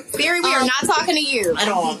here for you. Siri, we are not talking to you at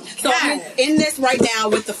all. So I'm in this right now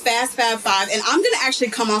with the Fast Fab 5, and I'm gonna actually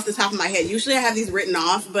come off the top of my head. Usually I have these written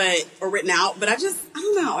out, but I don't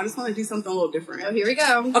know. I just want to do something a little different. Oh, here we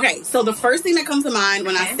go. Okay, so the first thing that comes to mind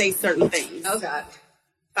when I say certain things. Oh God.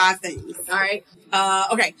 5 things. All right.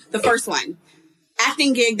 Okay, the first one.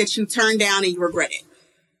 Acting gig that you turned down and you regret it.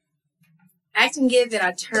 Acting gig that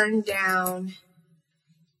I turned down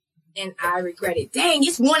and I regret it. Dang,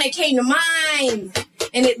 it's one that came to mind.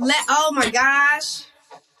 And oh my gosh.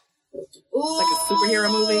 Ooh. Like a superhero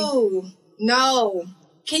movie? No.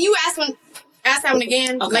 Can you ask that one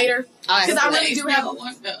again later? Because I really do have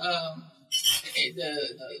one.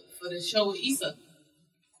 For the show with Issa.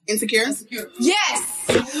 Insecure? Yes.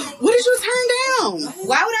 What did you turn down?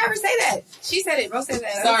 Why would I ever say that? She said it. Rose said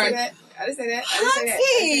that. Sorry. I didn't say that.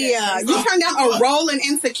 You turned down a role in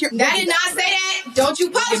Insecure. I did not say that. Don't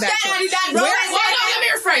you post that. I did not. Let me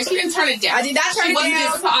rephrase. She didn't turn it down. I did not turn it down. She wasn't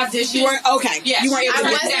able to audition. Okay. You weren't able to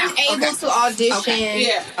I wasn't able to audition. Okay.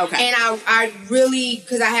 Yeah. Okay. And I really,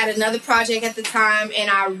 because I had another project at the time,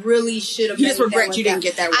 and I really should have. You just regret you didn't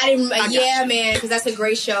get that role. I didn't. Man, because that's a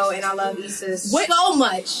great show, and I love Issa so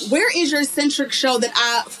much. Where is your Centric show that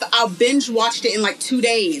I binge watched it in like 2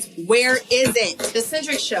 days? Where is it? The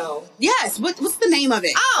Centric show. Yes. What's the name of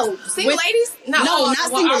it? Oh, Single Ladies? No,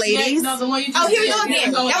 not Single Ladies. No, the one you here we go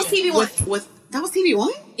again. That was TV One. That was TV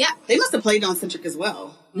One? Yeah. They must have played on Centric as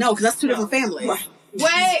well. No, because that's 2 different families. Wait,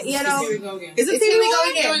 you know. Is it TV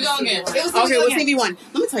One? Here we go again. It was TV One.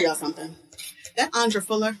 Let me tell y'all something. That Andra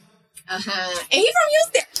Fuller. And he from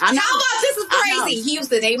Houston. I know. How about this is crazy? He used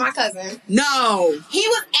to date my cousin. No. He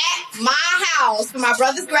was at my house for my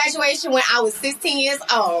brother's graduation when I was 16 years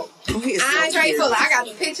old. Andre Fuller. I got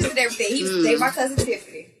the pictures and everything. He used to date my cousin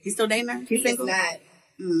Tiffany. He's still dating her? He's single? Not. I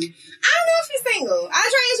don't know if he's single.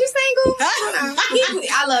 Andre, is you single? I don't know.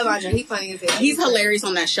 I love Andre. He's funny as hell. He's hilarious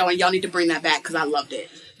on that show, and y'all need to bring that back because I loved it.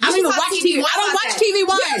 I don't even watch TV. I don't watch TV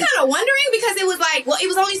One. We were kind of wondering because it was like, it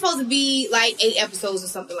was only supposed to be like 8 episodes or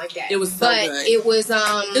something like that. It was so good. It was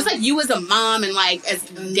like you as a mom and like as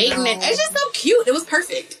dating it. It's just so cute. It was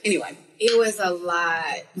perfect. Anyway. It was a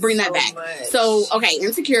lot. Bring that back. Much. So, okay,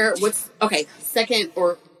 Insecure. Second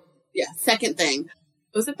thing.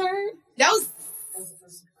 Was it third? That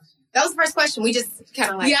was the first question. We just kind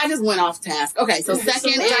of like... Yeah, I just went off task. Okay, so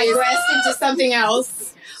second is... digressed into something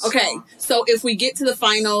else. Okay, so if we get to the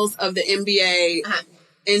finals of the NBA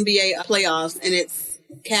playoffs and it's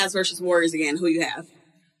Cavs versus Warriors again, who you have?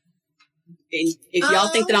 And if y'all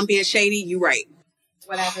think that I'm being shady, you right.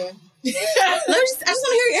 What happened? I just want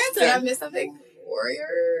to hear your answer. Did I miss something?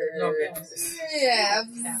 Warriors. No, yeah.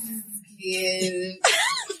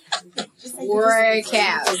 War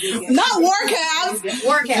Cavs. Not War Cavs.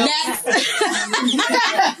 War Cavs.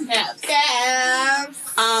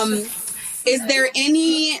 Cavs. Is there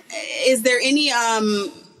any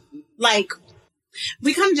like,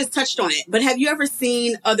 we kind of just touched on it, but have you ever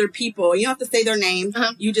seen other people, you don't have to say their name,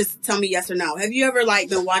 you just tell me yes or no. Have you ever like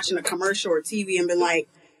been watching a commercial or TV and been like,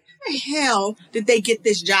 how the hell did they get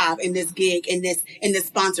this job and this gig and this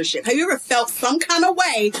sponsorship? Have you ever felt some kind of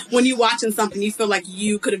way when you're watching something you feel like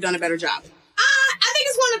you could have done a better job? I think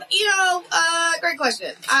it's one of, great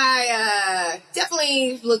question. I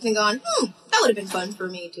definitely looked and gone, that would have been fun for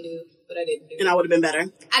me to do, but I didn't do it. And I would have been better?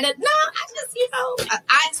 I just,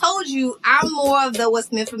 I told you, I'm more of the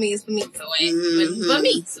what's meant for me is for me. So for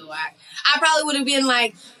me. So I probably would have been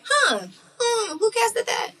like, who casted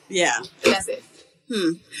that? Yeah. That's it.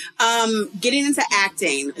 Getting into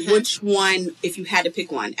acting, which one, if you had to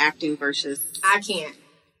pick one, acting versus... I can't.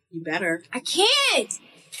 You better. I can't.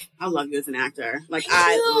 I love you as an actor. Like,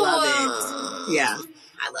 I love it. Yeah.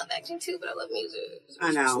 I love acting too, but I love music.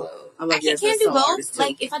 I know. I love you as a solo artist too.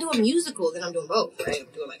 Like, if I do a musical, then I'm doing both, right? I'm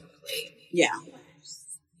doing like a play. Yeah. Like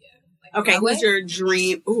okay, Broadway? Who's your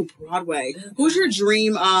dream... Ooh, Broadway. Who's your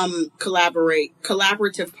dream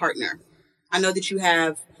collaborative partner? I know that you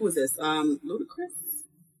have... Who is this? Luckett?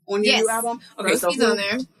 On your new album? Okay, so he's on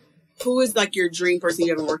there. Who is like your dream person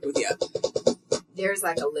you haven't worked with yet? There's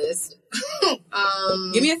like a list.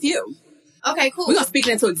 Give me a few. Okay, cool. We're gonna speak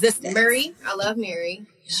it into existence. Mary, I love Mary.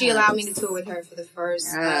 Yes. She allowed me to tour with her for the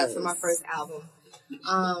first for my first album.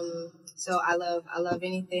 So I love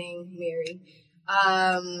anything Mary.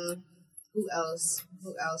 Who else?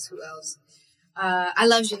 I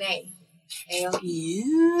love Janae.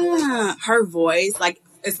 Yeah, her voice, like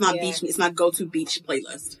It's my beach. It's my go-to beach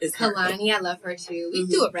playlist. It's her. Kalani, I love her too. We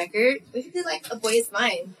could do a record. We could do like A Boy Is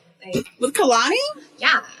Mine. Like, with Kalani?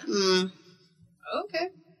 Yeah. Okay.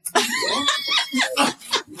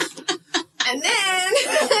 And then,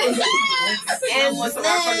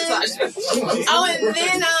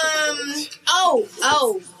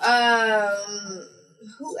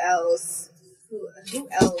 who else? Who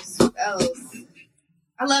else?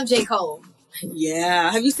 I love J. Cole.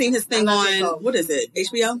 Yeah. Have you seen his thing on, what is it,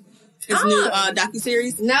 HBO? His new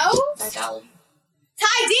docuseries? No? Ty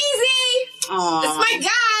Deezy! That's my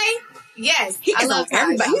guy! Yes, I love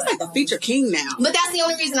everybody. He's like the feature king now. But that's the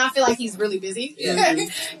only reason I feel like he's really busy. He's got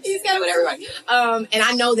it with everybody. And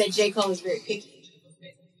I know that J. Cole is very picky.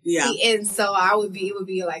 Yeah. And so it would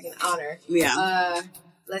be like an honor. Yeah.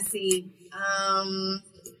 Let's see.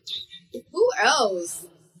 Who else?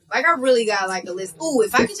 Like, I really got like a list. Ooh,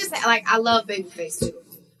 if I could just I love Babyface too.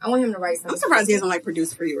 I want him to write something. I'm surprised he hasn't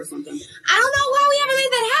produce for you or something. I don't know why we haven't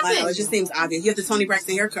made that happen. I know, it just seems obvious. You have the Toni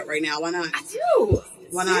Braxton haircut right now. Why not? I do.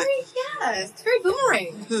 Why not? It's very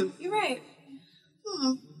boomerang. You're right.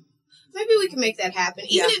 Maybe we can make that happen.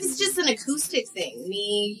 Even if it's just an acoustic thing.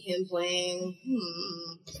 Me, him playing.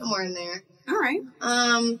 Somewhere in there. All right.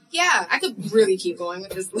 Yeah, I could really keep going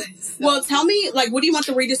with this list. So. Well, tell me, what do you want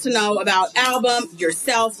the readers to know about album,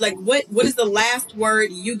 yourself? What is the last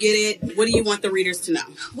word? You get it. What do you want the readers to know?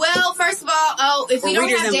 Well, first of all, if we don't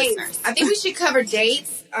have dates, listeners. I think we should cover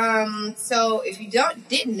dates. So if you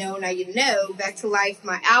didn't know, now you know. Back to Life,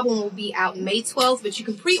 my album will be out May 12th, but you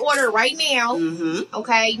can pre-order right now.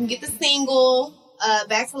 Okay, you can get the single,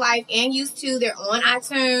 Back to Life and Used To. They're on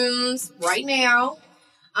iTunes right now.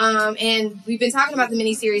 And we've been talking about the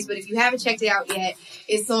miniseries, but if you haven't checked it out yet,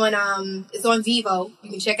 it's on Vivo. You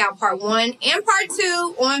can check out part 1 and part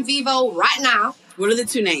 2 on Vivo right now. What are the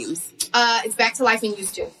two names? It's Back to Life and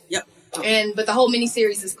Used To. Yep. Okay. But the whole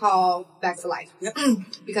miniseries is called Back to Life. Yep.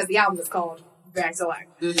 Because the album is called Back to Life.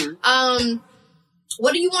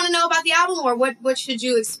 What do you want to know about the album, or what should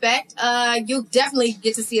you expect? You'll definitely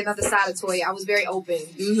get to see another side of Toya. I was very open.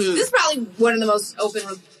 This is probably one of the most open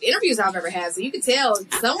interviews I've ever had, so you can tell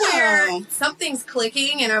somewhere something's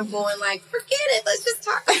clicking, and I'm going like, forget it, let's just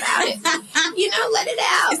talk about it. Let it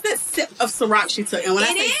out. It's that sip of Ciroc she took, and when I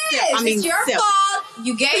say sip, I mean it's your sip. fault.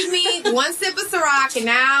 You gave me one sip of Ciroc, and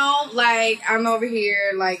now I'm over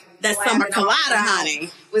here that summer colada, honey,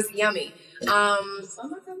 was yummy.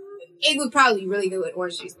 It would probably be really good with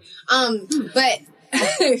orange juice. But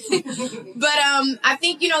I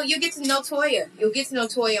think, you'll get to know Toya. You'll get to know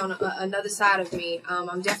Toya on another side of me.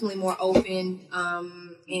 I'm definitely more open,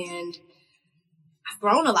 and I've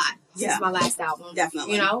grown a lot since my last album.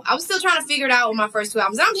 Definitely. I was still trying to figure it out with my first 2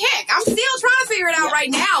 albums. I'm still trying to figure it out right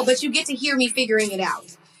now, but you get to hear me figuring it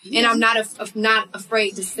out. And I'm not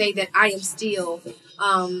afraid to say that I am still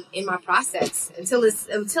in my process. Until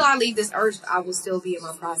I leave this earth, I will still be in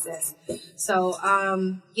my process. So,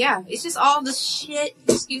 it's just all the shit,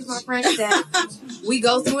 excuse my French, that we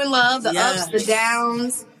go through in love, the ups, the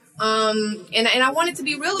downs. And I wanted to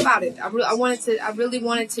be real about it. I really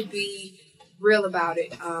wanted to be real about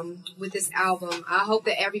it with this album. I hope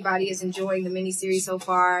that everybody is enjoying the miniseries so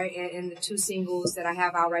far, and the 2 singles that I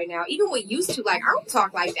have out right now. Even with Used To, I don't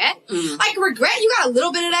talk like that. Like Regret, you got a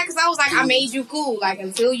little bit of that, because I was like, I made you cool.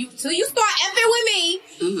 Until you start effing with me,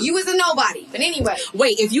 you was a nobody. But anyway.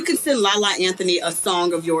 Wait, if you could send Lala Anthony a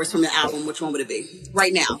song of yours from the album, which one would it be?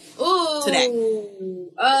 Right now. Ooh. Today.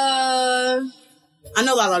 I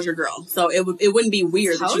know Lala's your girl, so it wouldn't be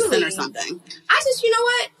weird that you sent her something. I just, you know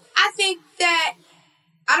what? I think that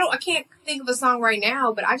I can't think of a song right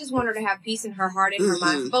now, but I just want her to have peace in her heart and her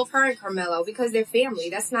mind, both her and Carmelo, because they're family.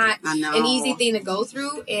 That's not an easy thing to go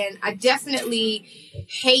through, and I definitely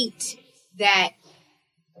hate that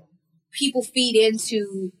people feed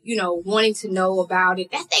into, wanting to know about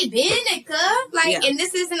it. That's they business, and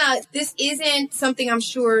this isn't something I'm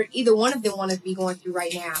sure either one of them want to be going through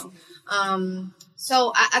right now.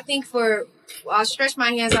 So I think I'll stretch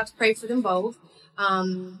my hands out to pray for them both.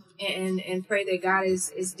 And pray that God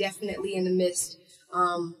is definitely in the midst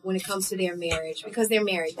when it comes to their marriage, because they're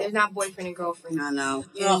married. They're not boyfriend and girlfriend. I know.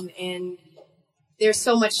 And there's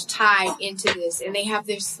so much tied into this, and they have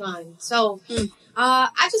their son. So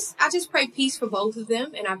I just pray peace for both of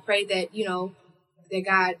them, and I pray that that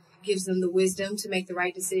God gives them the wisdom to make the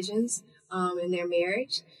right decisions in their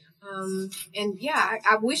marriage. And yeah,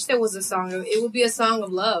 I wish there was a song. It would be a song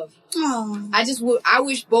of love. Oh. I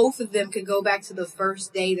wish both of them could go back to the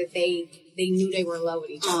first day that they knew they were in love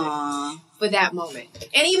with each other for that moment.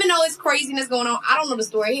 And even though it's craziness going on, I don't know the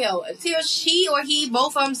story. Hell, until she or he,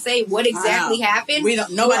 both of them say what exactly happened,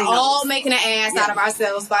 nobody we're all making an ass out of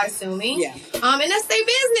ourselves by assuming. Yeah. And that's their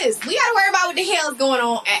business. We gotta worry about what the hell is going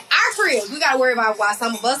on at our cribs. We gotta worry about why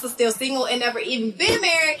some of us are still single and never even been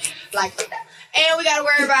married. And we gotta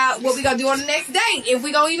worry about what we gonna do on the next date, if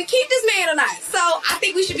we gonna even keep this man or not. So I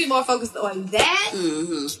think we should be more focused on that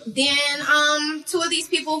than two of these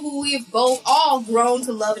people who we have all grown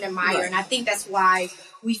to love and admire. Right. And I think that's why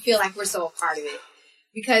we feel like we're so a part of it.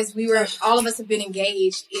 Because all of us have been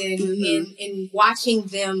engaged in watching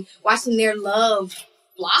their love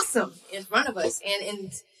blossom in front of us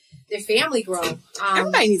and their family grow.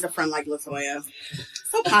 Everybody needs a friend like LeToya.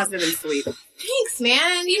 So positive and sweet. Thanks,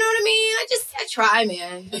 man. You know what I mean? I try,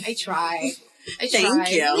 man. I try.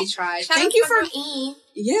 Thank you. Really try. Thank you for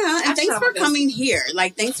and thanks for coming here.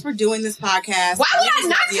 Thanks for doing this podcast. Why would I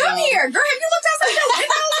not come here? Girl, have you looked outside your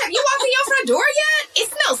windows? Have you walked in your front door yet? It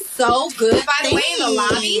smells so good, by the way, in the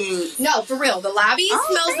lobby. No, for real. The lobby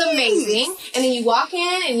smells amazing. And then you walk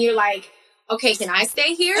in and you're like, okay, can I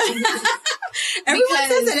stay here? Everyone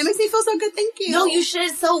says that. It makes me feel so good. Thank you. No, you should.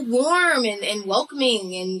 It's so warm and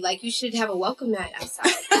welcoming, and you should have a welcome mat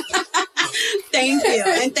outside. Thank you.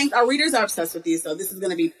 And thanks. Our readers are obsessed with you, so this is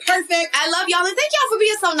going to be perfect. I love y'all, and thank y'all for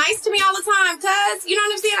being so nice to me all the time, cuz, you know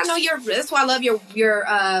what I'm saying? I know that's why I love your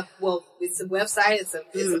well, it's a website, it's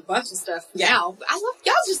a bunch of stuff now. I love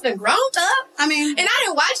y'all just been grown up. I mean, and I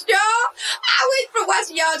didn't watch y'all. I went from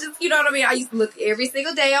watching y'all just, you know what I mean? I used to look every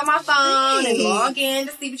single day on my phone and log in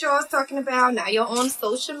to see what y'all was talking about. Now you're on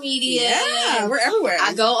social media. Yeah, we're everywhere.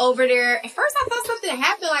 I go over there. At first I thought something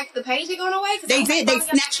happened, like the page had gone away. They did. They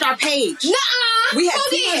snatched our page. Nuh-uh. We had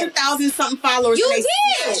 200,000 something followers. You and they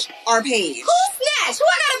did. snatched our page. Who snatched? Who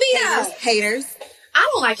I gotta be Haters. I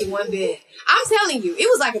don't like it one bit. I'm telling you, it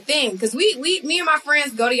was like a thing because me and my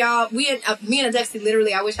friends go to y'all. Me and Adexi,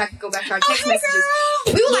 literally, I wish I could go back to our text messages.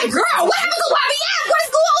 Girl. We were like, "Girl, what happened to YBF? What's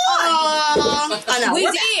going on?" I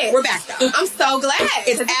know. We're back though. I'm so glad.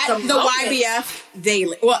 It's at the YBF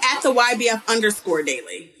Daily. Well, at the YBF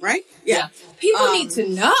 _daily, right? Yeah. People need to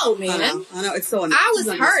know, man. I know. It's so annoying. I was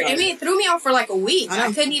hurt. I mean, it threw me off for like a week.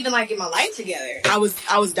 I couldn't even get my life together. I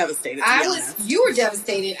was devastated. You were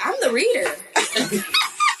devastated. I'm the reader.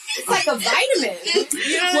 It's like a vitamin.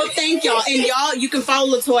 You know well, thank y'all. And y'all, you can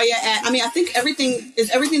follow LeToya at, I think everything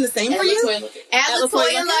the same for you? At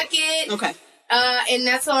LeToya Luckett. Okay. And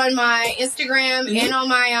that's on my Instagram and on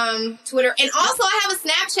my Twitter. And also I have a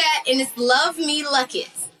Snapchat and it's Love Me Luckett.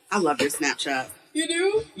 I love your Snapchat. You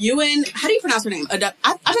do? You and, how do you pronounce her name? I've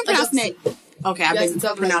been pronouncing it. Okay, I've been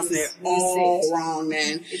pronouncing it all wrong,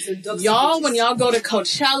 man. Y'all, when y'all go to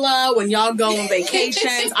Coachella, when y'all go on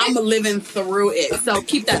vacations, I'm living through it. So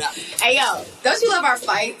keep that up. Hey, yo, don't you love our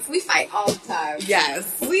fights? We fight all the time.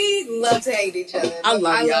 Yes. We love to hate each other. I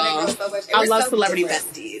love y'all. I love that girl so much. I love celebrity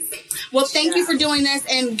besties. Well, thank you for doing this,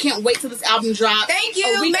 and can't wait till this album drops. Thank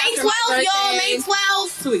you. May 12th, y'all. May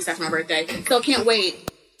 12th. 2 weeks after my birthday. So can't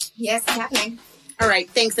wait. Yes, it's happening. All right.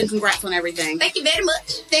 Thanks and congrats on everything. Thank you very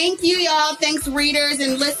much. Thank you, y'all. Thanks, readers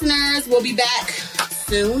and listeners. We'll be back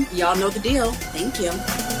soon. Y'all know the deal. Thank you.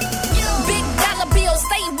 Big dollar bill,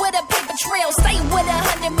 stay with a paper trail, stay with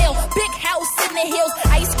 100 mil, big house in the hills,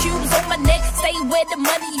 ice cubes on my neck, stay where the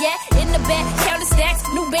money at, in the back, counting stacks,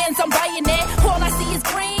 new bands I'm buying that, all I see is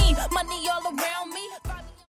green.